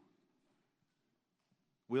for you.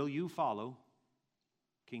 Will you follow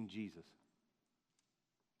King Jesus?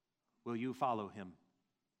 Will you follow Him?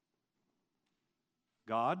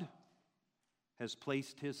 God has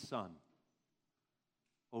placed His Son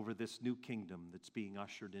over this new kingdom that's being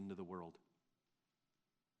ushered into the world.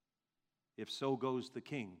 If so goes the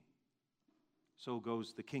King, so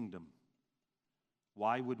goes the kingdom.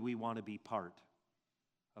 Why would we want to be part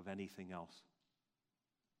of anything else?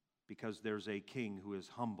 Because there's a King who is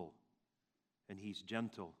humble, and He's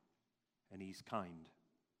gentle, and He's kind.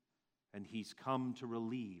 And He's come to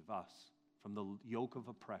relieve us from the yoke of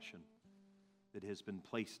oppression that has been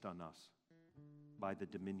placed on us by the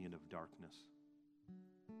dominion of darkness.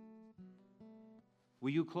 Will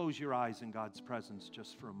you close your eyes in God's presence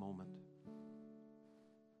just for a moment?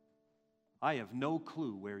 I have no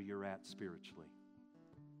clue where you're at spiritually.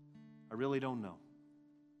 I really don't know.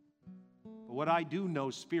 But what I do know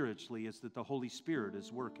spiritually is that the Holy Spirit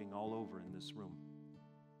is working all over in this room.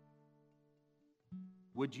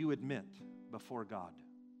 Would you admit before God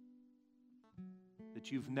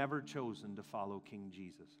that you've never chosen to follow King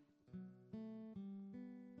Jesus?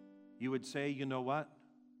 You would say, you know what?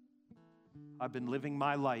 I've been living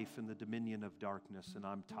my life in the dominion of darkness, and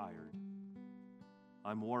I'm tired.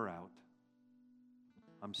 I'm wore out.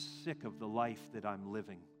 I'm sick of the life that I'm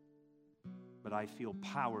living, but I feel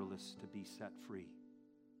powerless to be set free.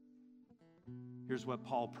 Here's what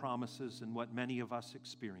Paul promises and what many of us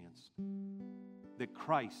experienced: that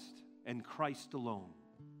Christ and Christ alone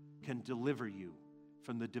can deliver you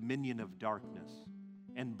from the dominion of darkness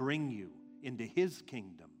and bring you into His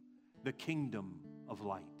kingdom, the kingdom of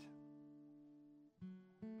light.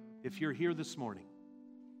 If you're here this morning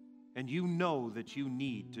and you know that you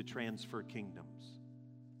need to transfer kingdoms,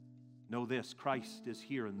 know this: Christ is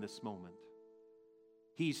here in this moment.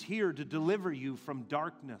 He's here to deliver you from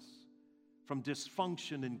darkness, from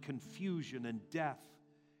dysfunction and confusion and death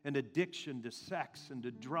and addiction to sex and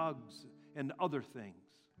to drugs and other things.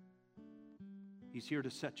 He's here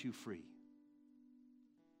to set you free.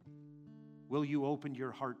 Will you open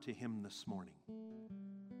your heart to Him this morning?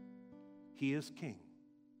 He is King.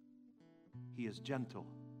 He is gentle,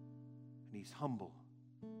 and He's humble,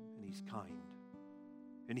 and He's kind.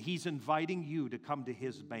 And He's inviting you to come to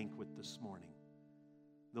His banquet this morning.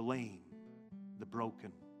 The lame, the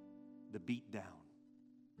broken, the beat down.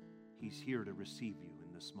 He's here to receive you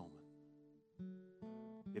in this moment.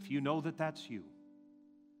 If you know that that's you,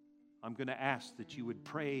 I'm going to ask that you would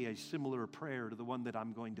pray a similar prayer to the one that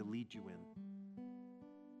I'm going to lead you in.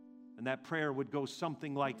 And that prayer would go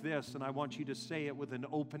something like this, and I want you to say it with an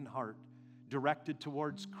open heart, directed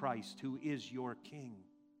towards Christ, who is your King.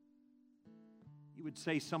 You would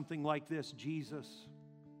say something like this: Jesus,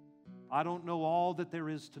 I don't know all that there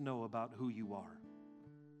is to know about who you are.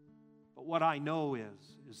 But what I know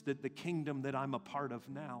is that the kingdom that I'm a part of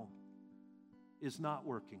now is not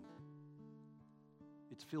working.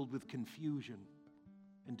 It's filled with confusion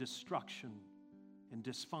and destruction and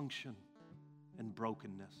dysfunction and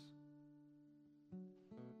brokenness.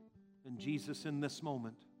 And Jesus, in this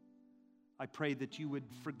moment, I pray that you would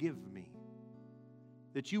forgive me.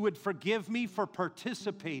 That you would forgive me for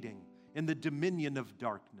participating in the dominion of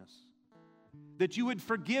darkness. That you would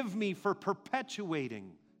forgive me for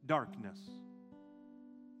perpetuating darkness.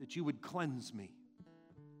 That you would cleanse me.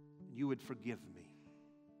 And you would forgive me.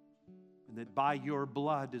 And that by your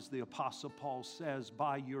blood, as the Apostle Paul says,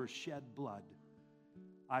 by your shed blood,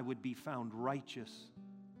 I would be found righteous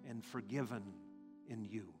and forgiven in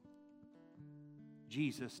you.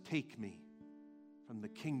 Jesus, take me from the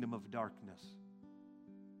kingdom of darkness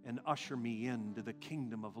and usher me into the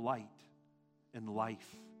kingdom of light and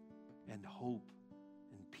life and hope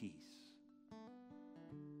and peace.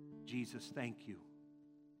 Jesus, thank you.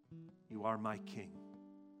 You are my King,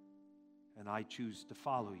 and I choose to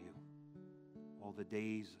follow you all the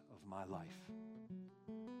days of my life.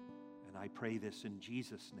 And I pray this in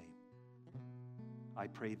Jesus' name. I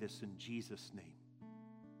pray this in Jesus' name,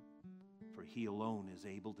 for He alone is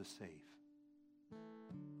able to save.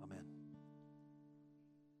 Amen.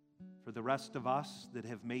 For the rest of us that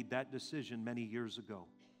have made that decision many years ago,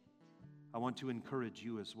 I want to encourage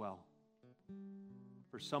you as well.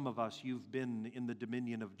 For some of us, you've been in the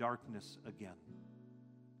dominion of darkness again.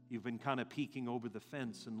 You've been kind of peeking over the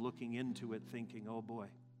fence and looking into it thinking, oh boy.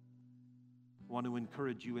 I want to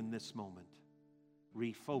encourage you in this moment.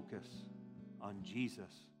 Refocus on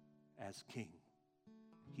Jesus as King.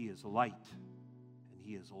 He is light, and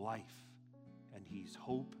He is life, and He's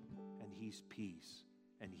hope, and He's peace,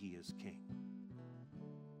 and He is King.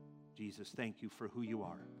 Jesus, thank you for who you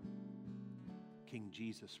are. King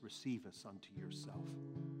Jesus, receive us unto yourself.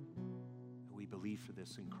 And we believe for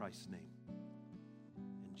this in Christ's name.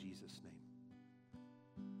 In Jesus' name.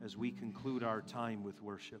 As we conclude our time with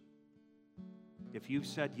worship, if you've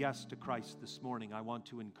said yes to Christ this morning, I want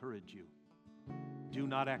to encourage you. Do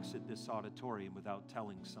not exit this auditorium without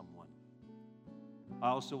telling someone. I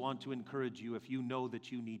also want to encourage you, if you know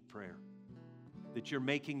that you need prayer, that you're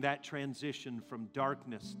making that transition from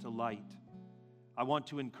darkness to light, I want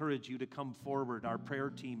to encourage you to come forward. Our prayer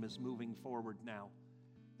team is moving forward now.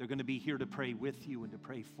 They're going to be here to pray with you and to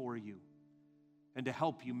pray for you and to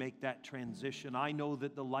help you make that transition. I know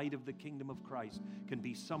that the light of the kingdom of Christ can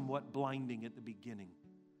be somewhat blinding at the beginning,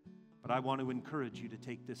 but I want to encourage you to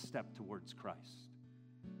take this step towards Christ.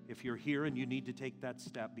 If you're here and you need to take that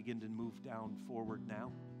step, begin to move down forward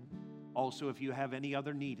now. Also, if you have any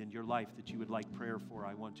other need in your life that you would like prayer for,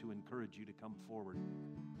 I want to encourage you to come forward.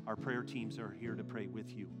 Our prayer teams are here to pray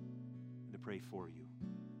with you and to pray for you.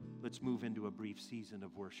 Let's move into a brief season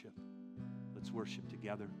of worship. Let's worship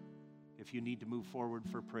together. If you need to move forward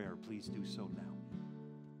for prayer, please do so now.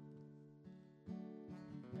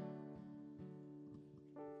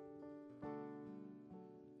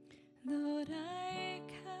 Lord, I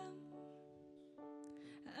come,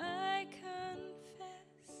 I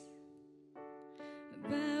confess,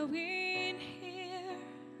 bowing here,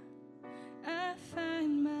 I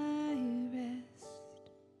find my rest,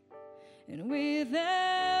 and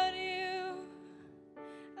without you,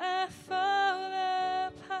 I fall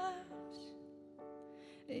apart.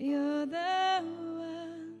 You're the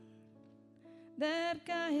one that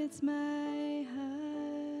guides my heart.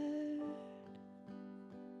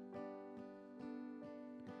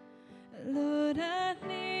 Lord, I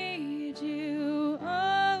need you, oh,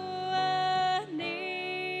 I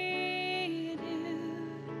need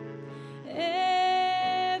you.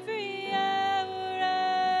 Every hour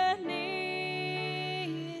I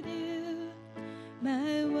need you.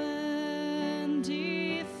 My one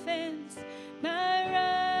defense, my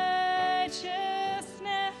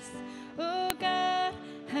righteousness, oh God,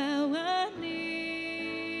 how I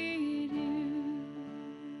need you.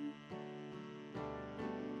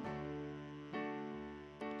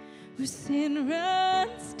 Where sin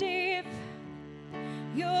runs deep,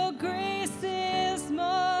 your grace is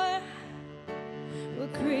more. Where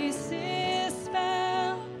grace is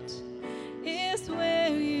found is where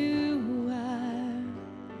you are.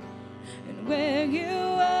 And where you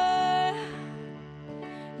are,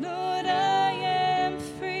 Lord, I am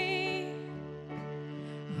free.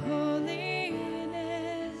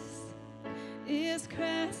 Holiness is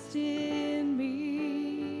Christ in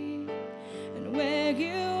me. And where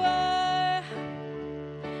you are,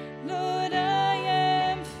 Lord, I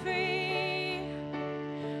am free.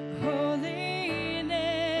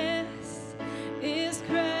 Holiness is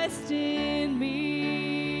Christ in me.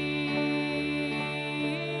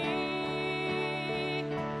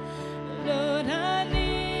 Lord, I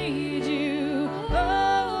need you.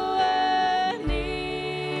 Oh, I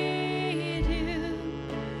need you.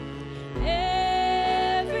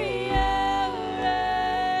 Every hour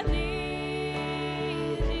I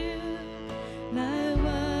need you. My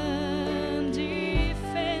one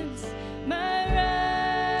defense, my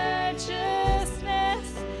righteousness.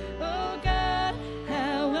 Oh God,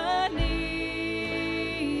 how I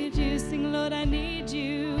need you. Sing, Lord, I need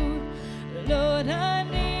you. Lord, I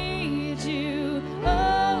need you. Oh,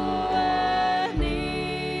 I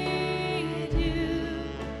need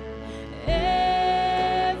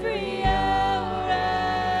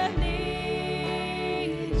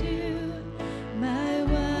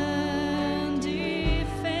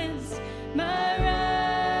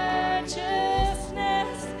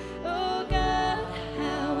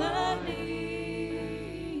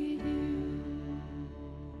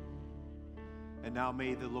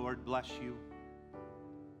Lord bless you.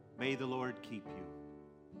 May the Lord keep you.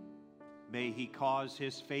 May he cause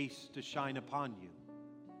his face to shine upon you,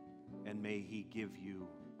 and may he give you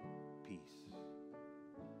peace.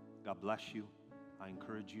 God bless you. I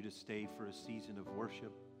encourage you to stay for a season of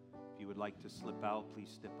worship. If you would like to slip out, please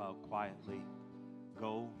step out quietly.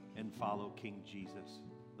 Go and follow King Jesus.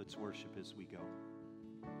 Let's worship as we go.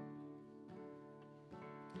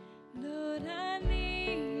 Lord, I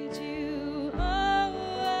need you. Oh,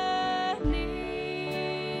 I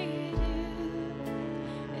need you.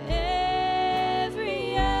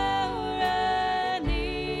 Every hour I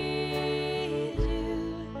need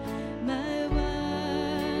you. My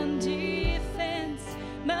one defense,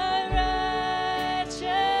 my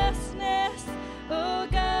righteousness. Oh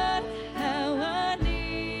God, how I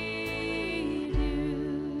need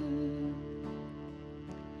you.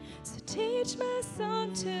 So teach my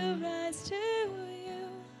song to rise to you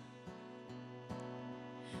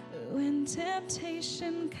when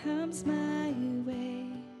temptation comes my way.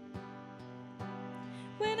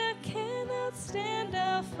 When I cannot stand,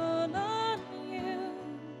 I'll fall on you.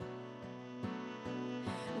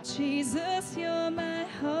 Jesus, you're my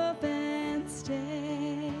hope and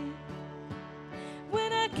stay.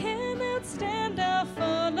 When I cannot stand, I'll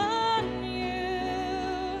fall on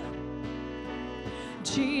you.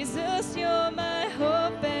 Jesus, you're my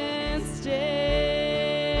hope and stay.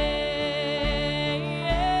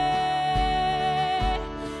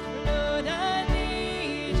 Lord, I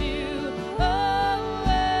need you. Oh,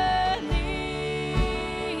 I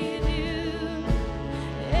need you.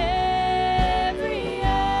 Every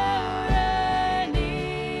hour I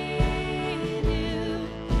need you.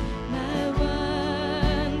 My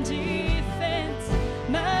one defense,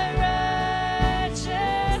 my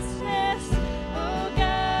righteousness. Oh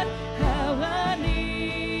God, how I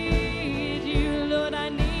need you. Lord, I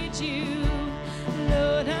need you.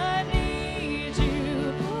 Lord, I need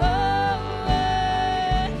you. Oh,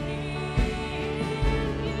 I need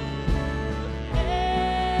you.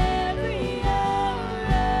 Every hour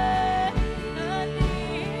I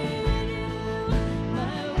need you.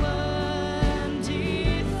 My one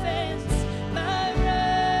defense, my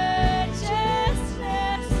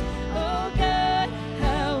righteousness. Oh God,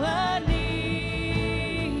 how I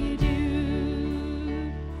need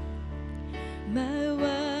you. My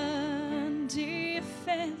one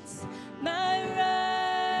defense, my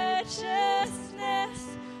righteousness.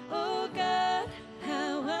 Oh God,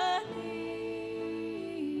 how I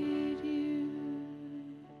need you.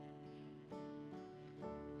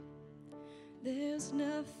 There's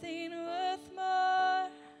nothing worth more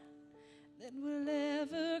that will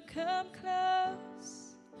ever come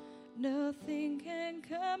close. Nothing can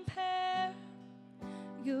compare.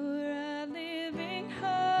 You're our living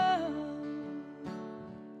hope.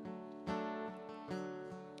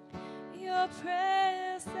 Your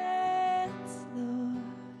presence, Lord.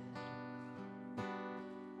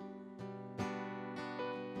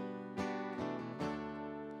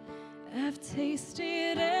 I've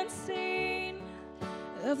tasted and seen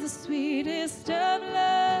of the sweetest of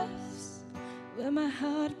loves, where my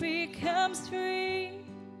heart becomes free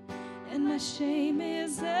and my shame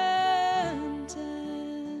is undone.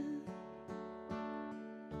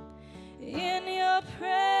 In your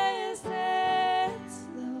presence,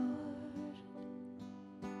 Lord.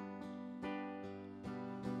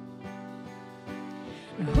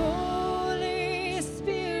 Holy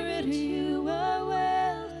Spirit, you are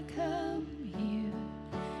welcome here.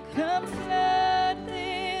 Come flood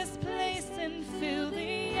this place and fill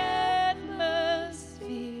the atmosphere.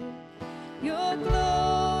 Your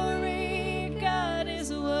glory, God,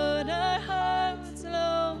 is what our hearts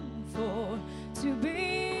long for, to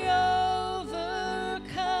be overcome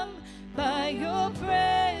by your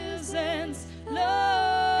presence, Lord.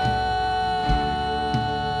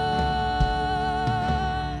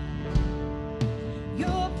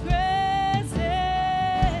 Your presence,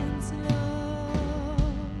 Lord.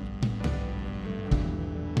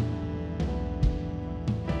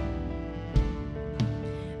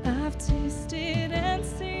 I've tasted and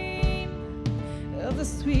seen of the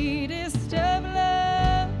sweetest of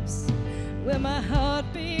loves, where my heart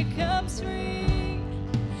becomes free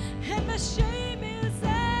and my shame is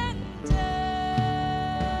undone.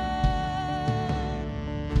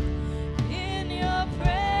 In your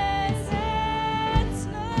presence,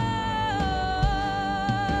 Lord.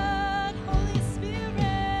 Holy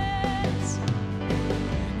Spirit,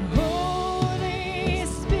 Holy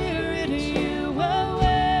Spirit, you are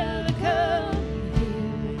welcome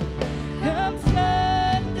here. Come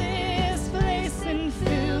flood this place and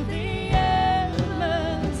fill the atmosphere.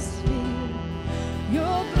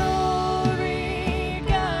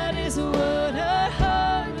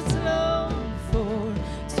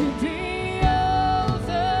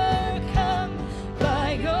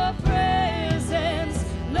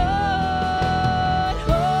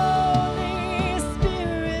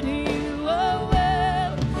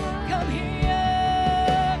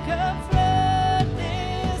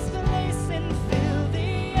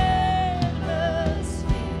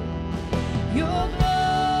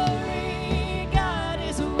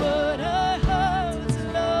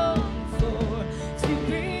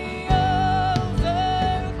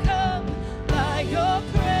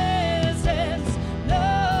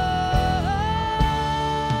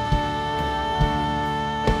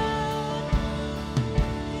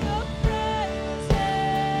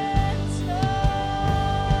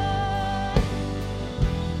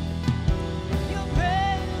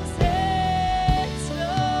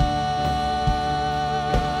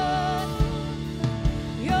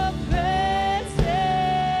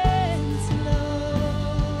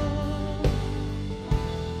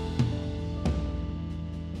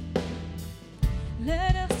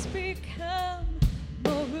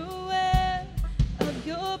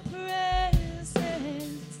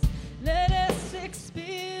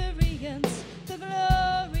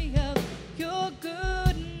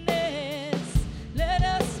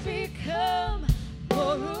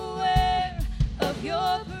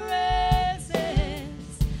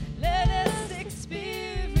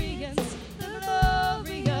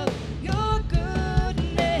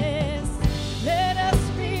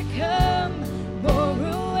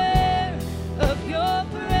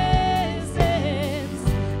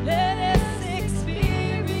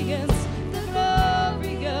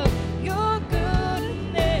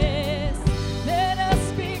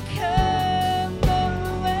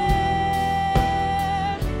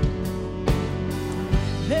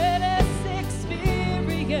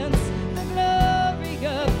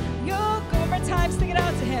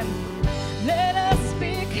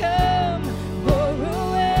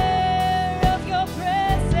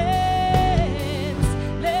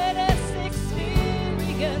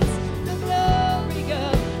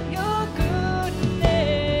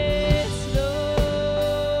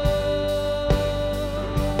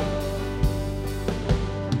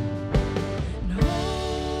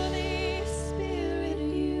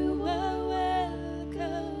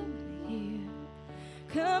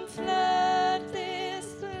 Come flood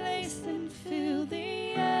this place and fill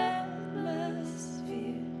the atmosphere.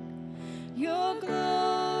 Your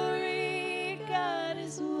glory, God,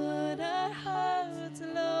 is what our hearts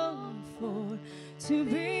long for, to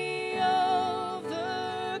be overcome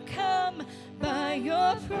by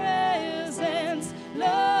your presence,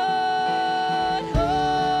 Lord.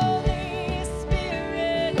 Holy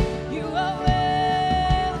Spirit, you are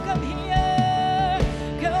welcome here.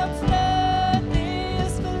 Come flood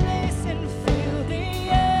this place and fill the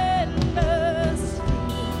atmosphere.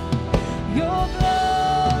 Your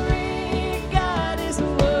glory, God, is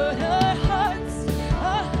what our hearts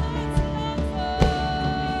long for.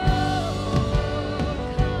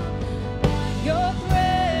 Your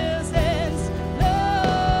presence,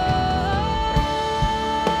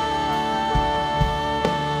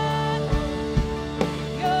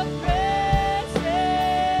 your presence,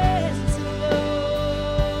 Lord.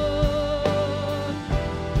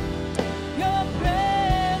 Your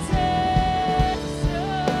presence,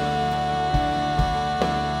 Lord.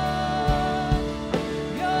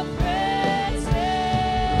 Your presence,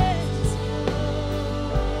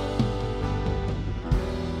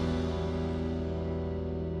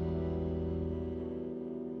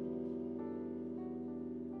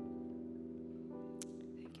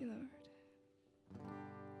 Thank you, Lord.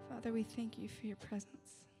 Father, we thank you for your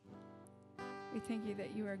presence. We thank you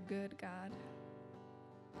that you are good, God.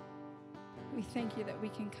 We thank you that we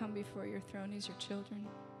can come before your throne as your children,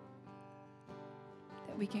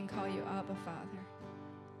 that we can call you Abba, Father.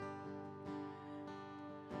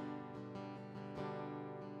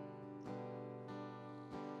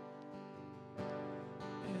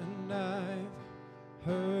 And I've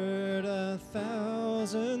heard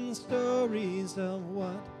 1,000 stories of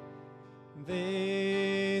what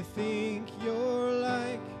they think you're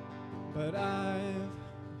like, but I've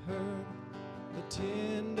heard the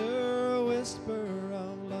tender whisper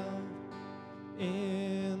of love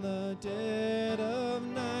in the dead of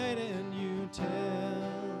night, and you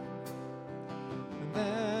tell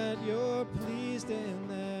that you're pleased and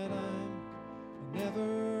that I'm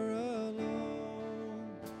never alone.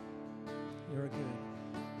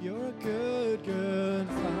 You're a good, good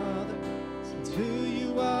Father. It's who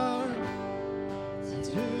you are. It's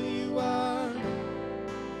who you are.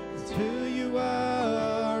 It's who you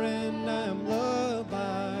are, and I'm loved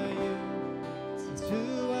by you. It's who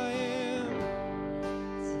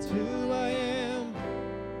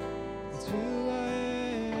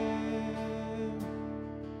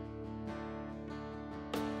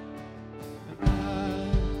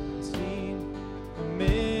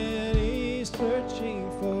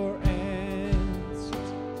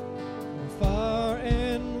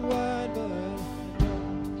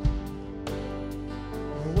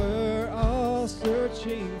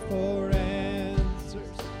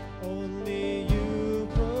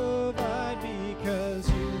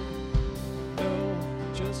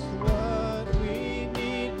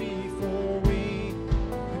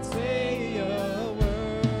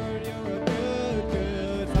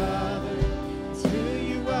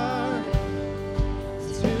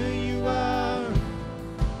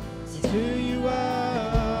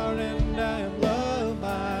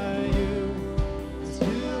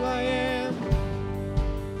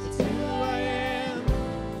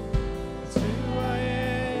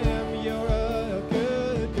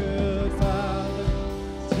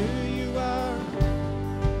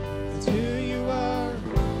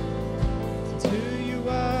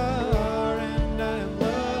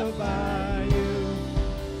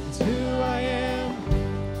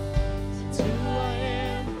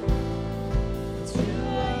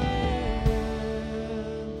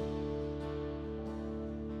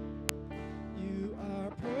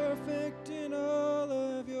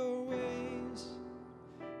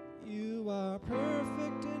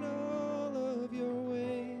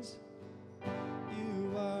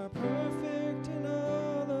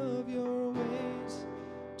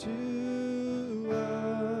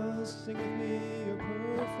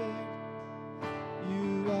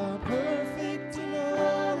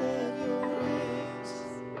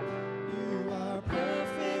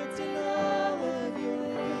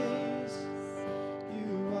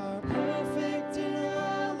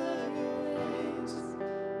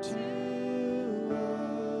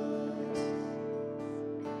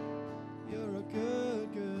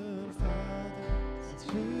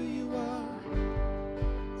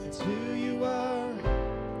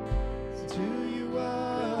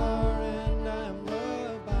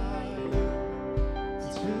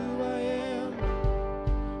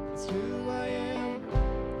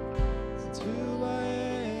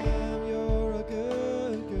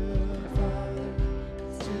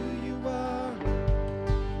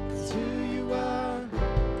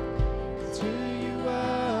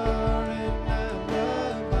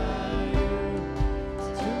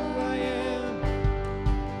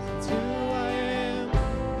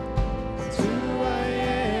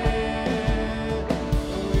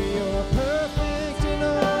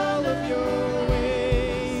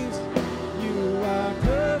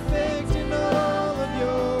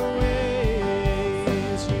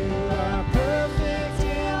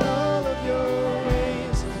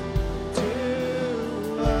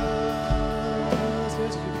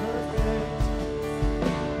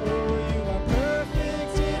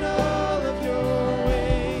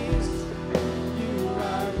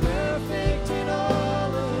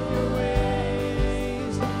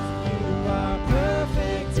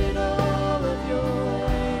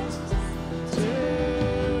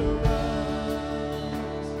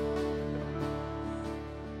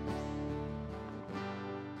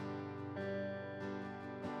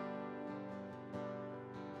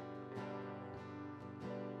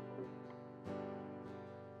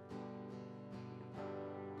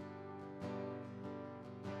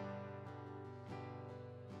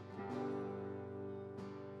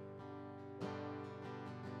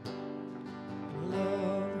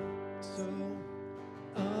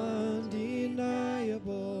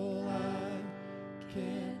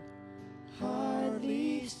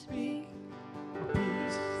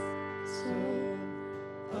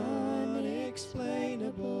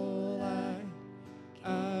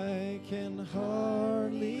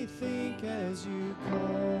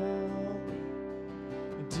call,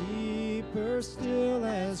 deeper still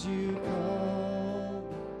as you call,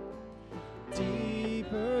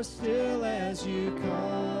 deeper still as you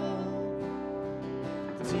call,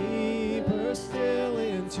 deeper still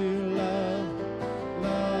into love,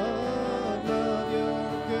 love, love.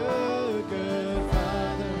 You're good, good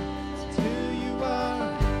Father. It's who you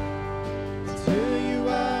are, it's who you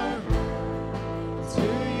are, it's who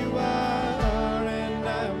you are, and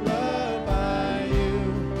I'm loved by you.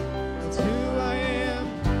 It's who I am,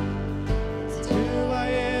 it's who I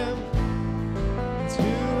am, it's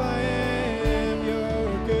who I am.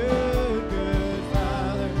 You're good, good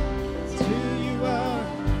Father. It's who you are,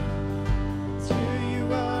 it's who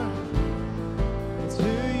you are, it's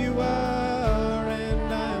who you are,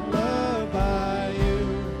 and I'm loved by you.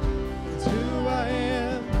 It's who I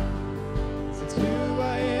am, it's who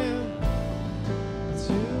I am, it's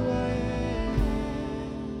who I am.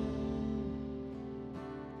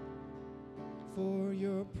 For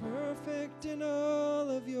you're perfect in all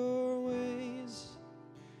of your ways.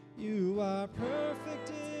 You are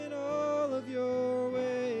perfect in all of your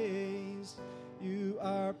ways. You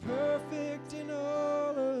are perfect in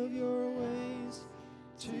all of your ways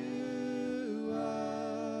to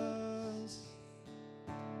us.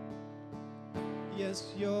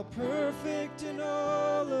 Yes, you're perfect in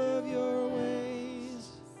all of your ways.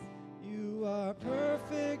 You are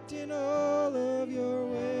perfect in all of your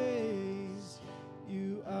ways.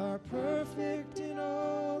 You are perfect in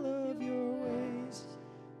all of your ways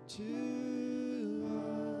to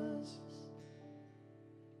us.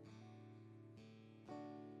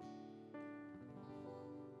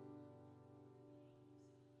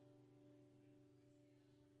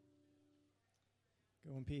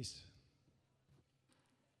 Go in peace.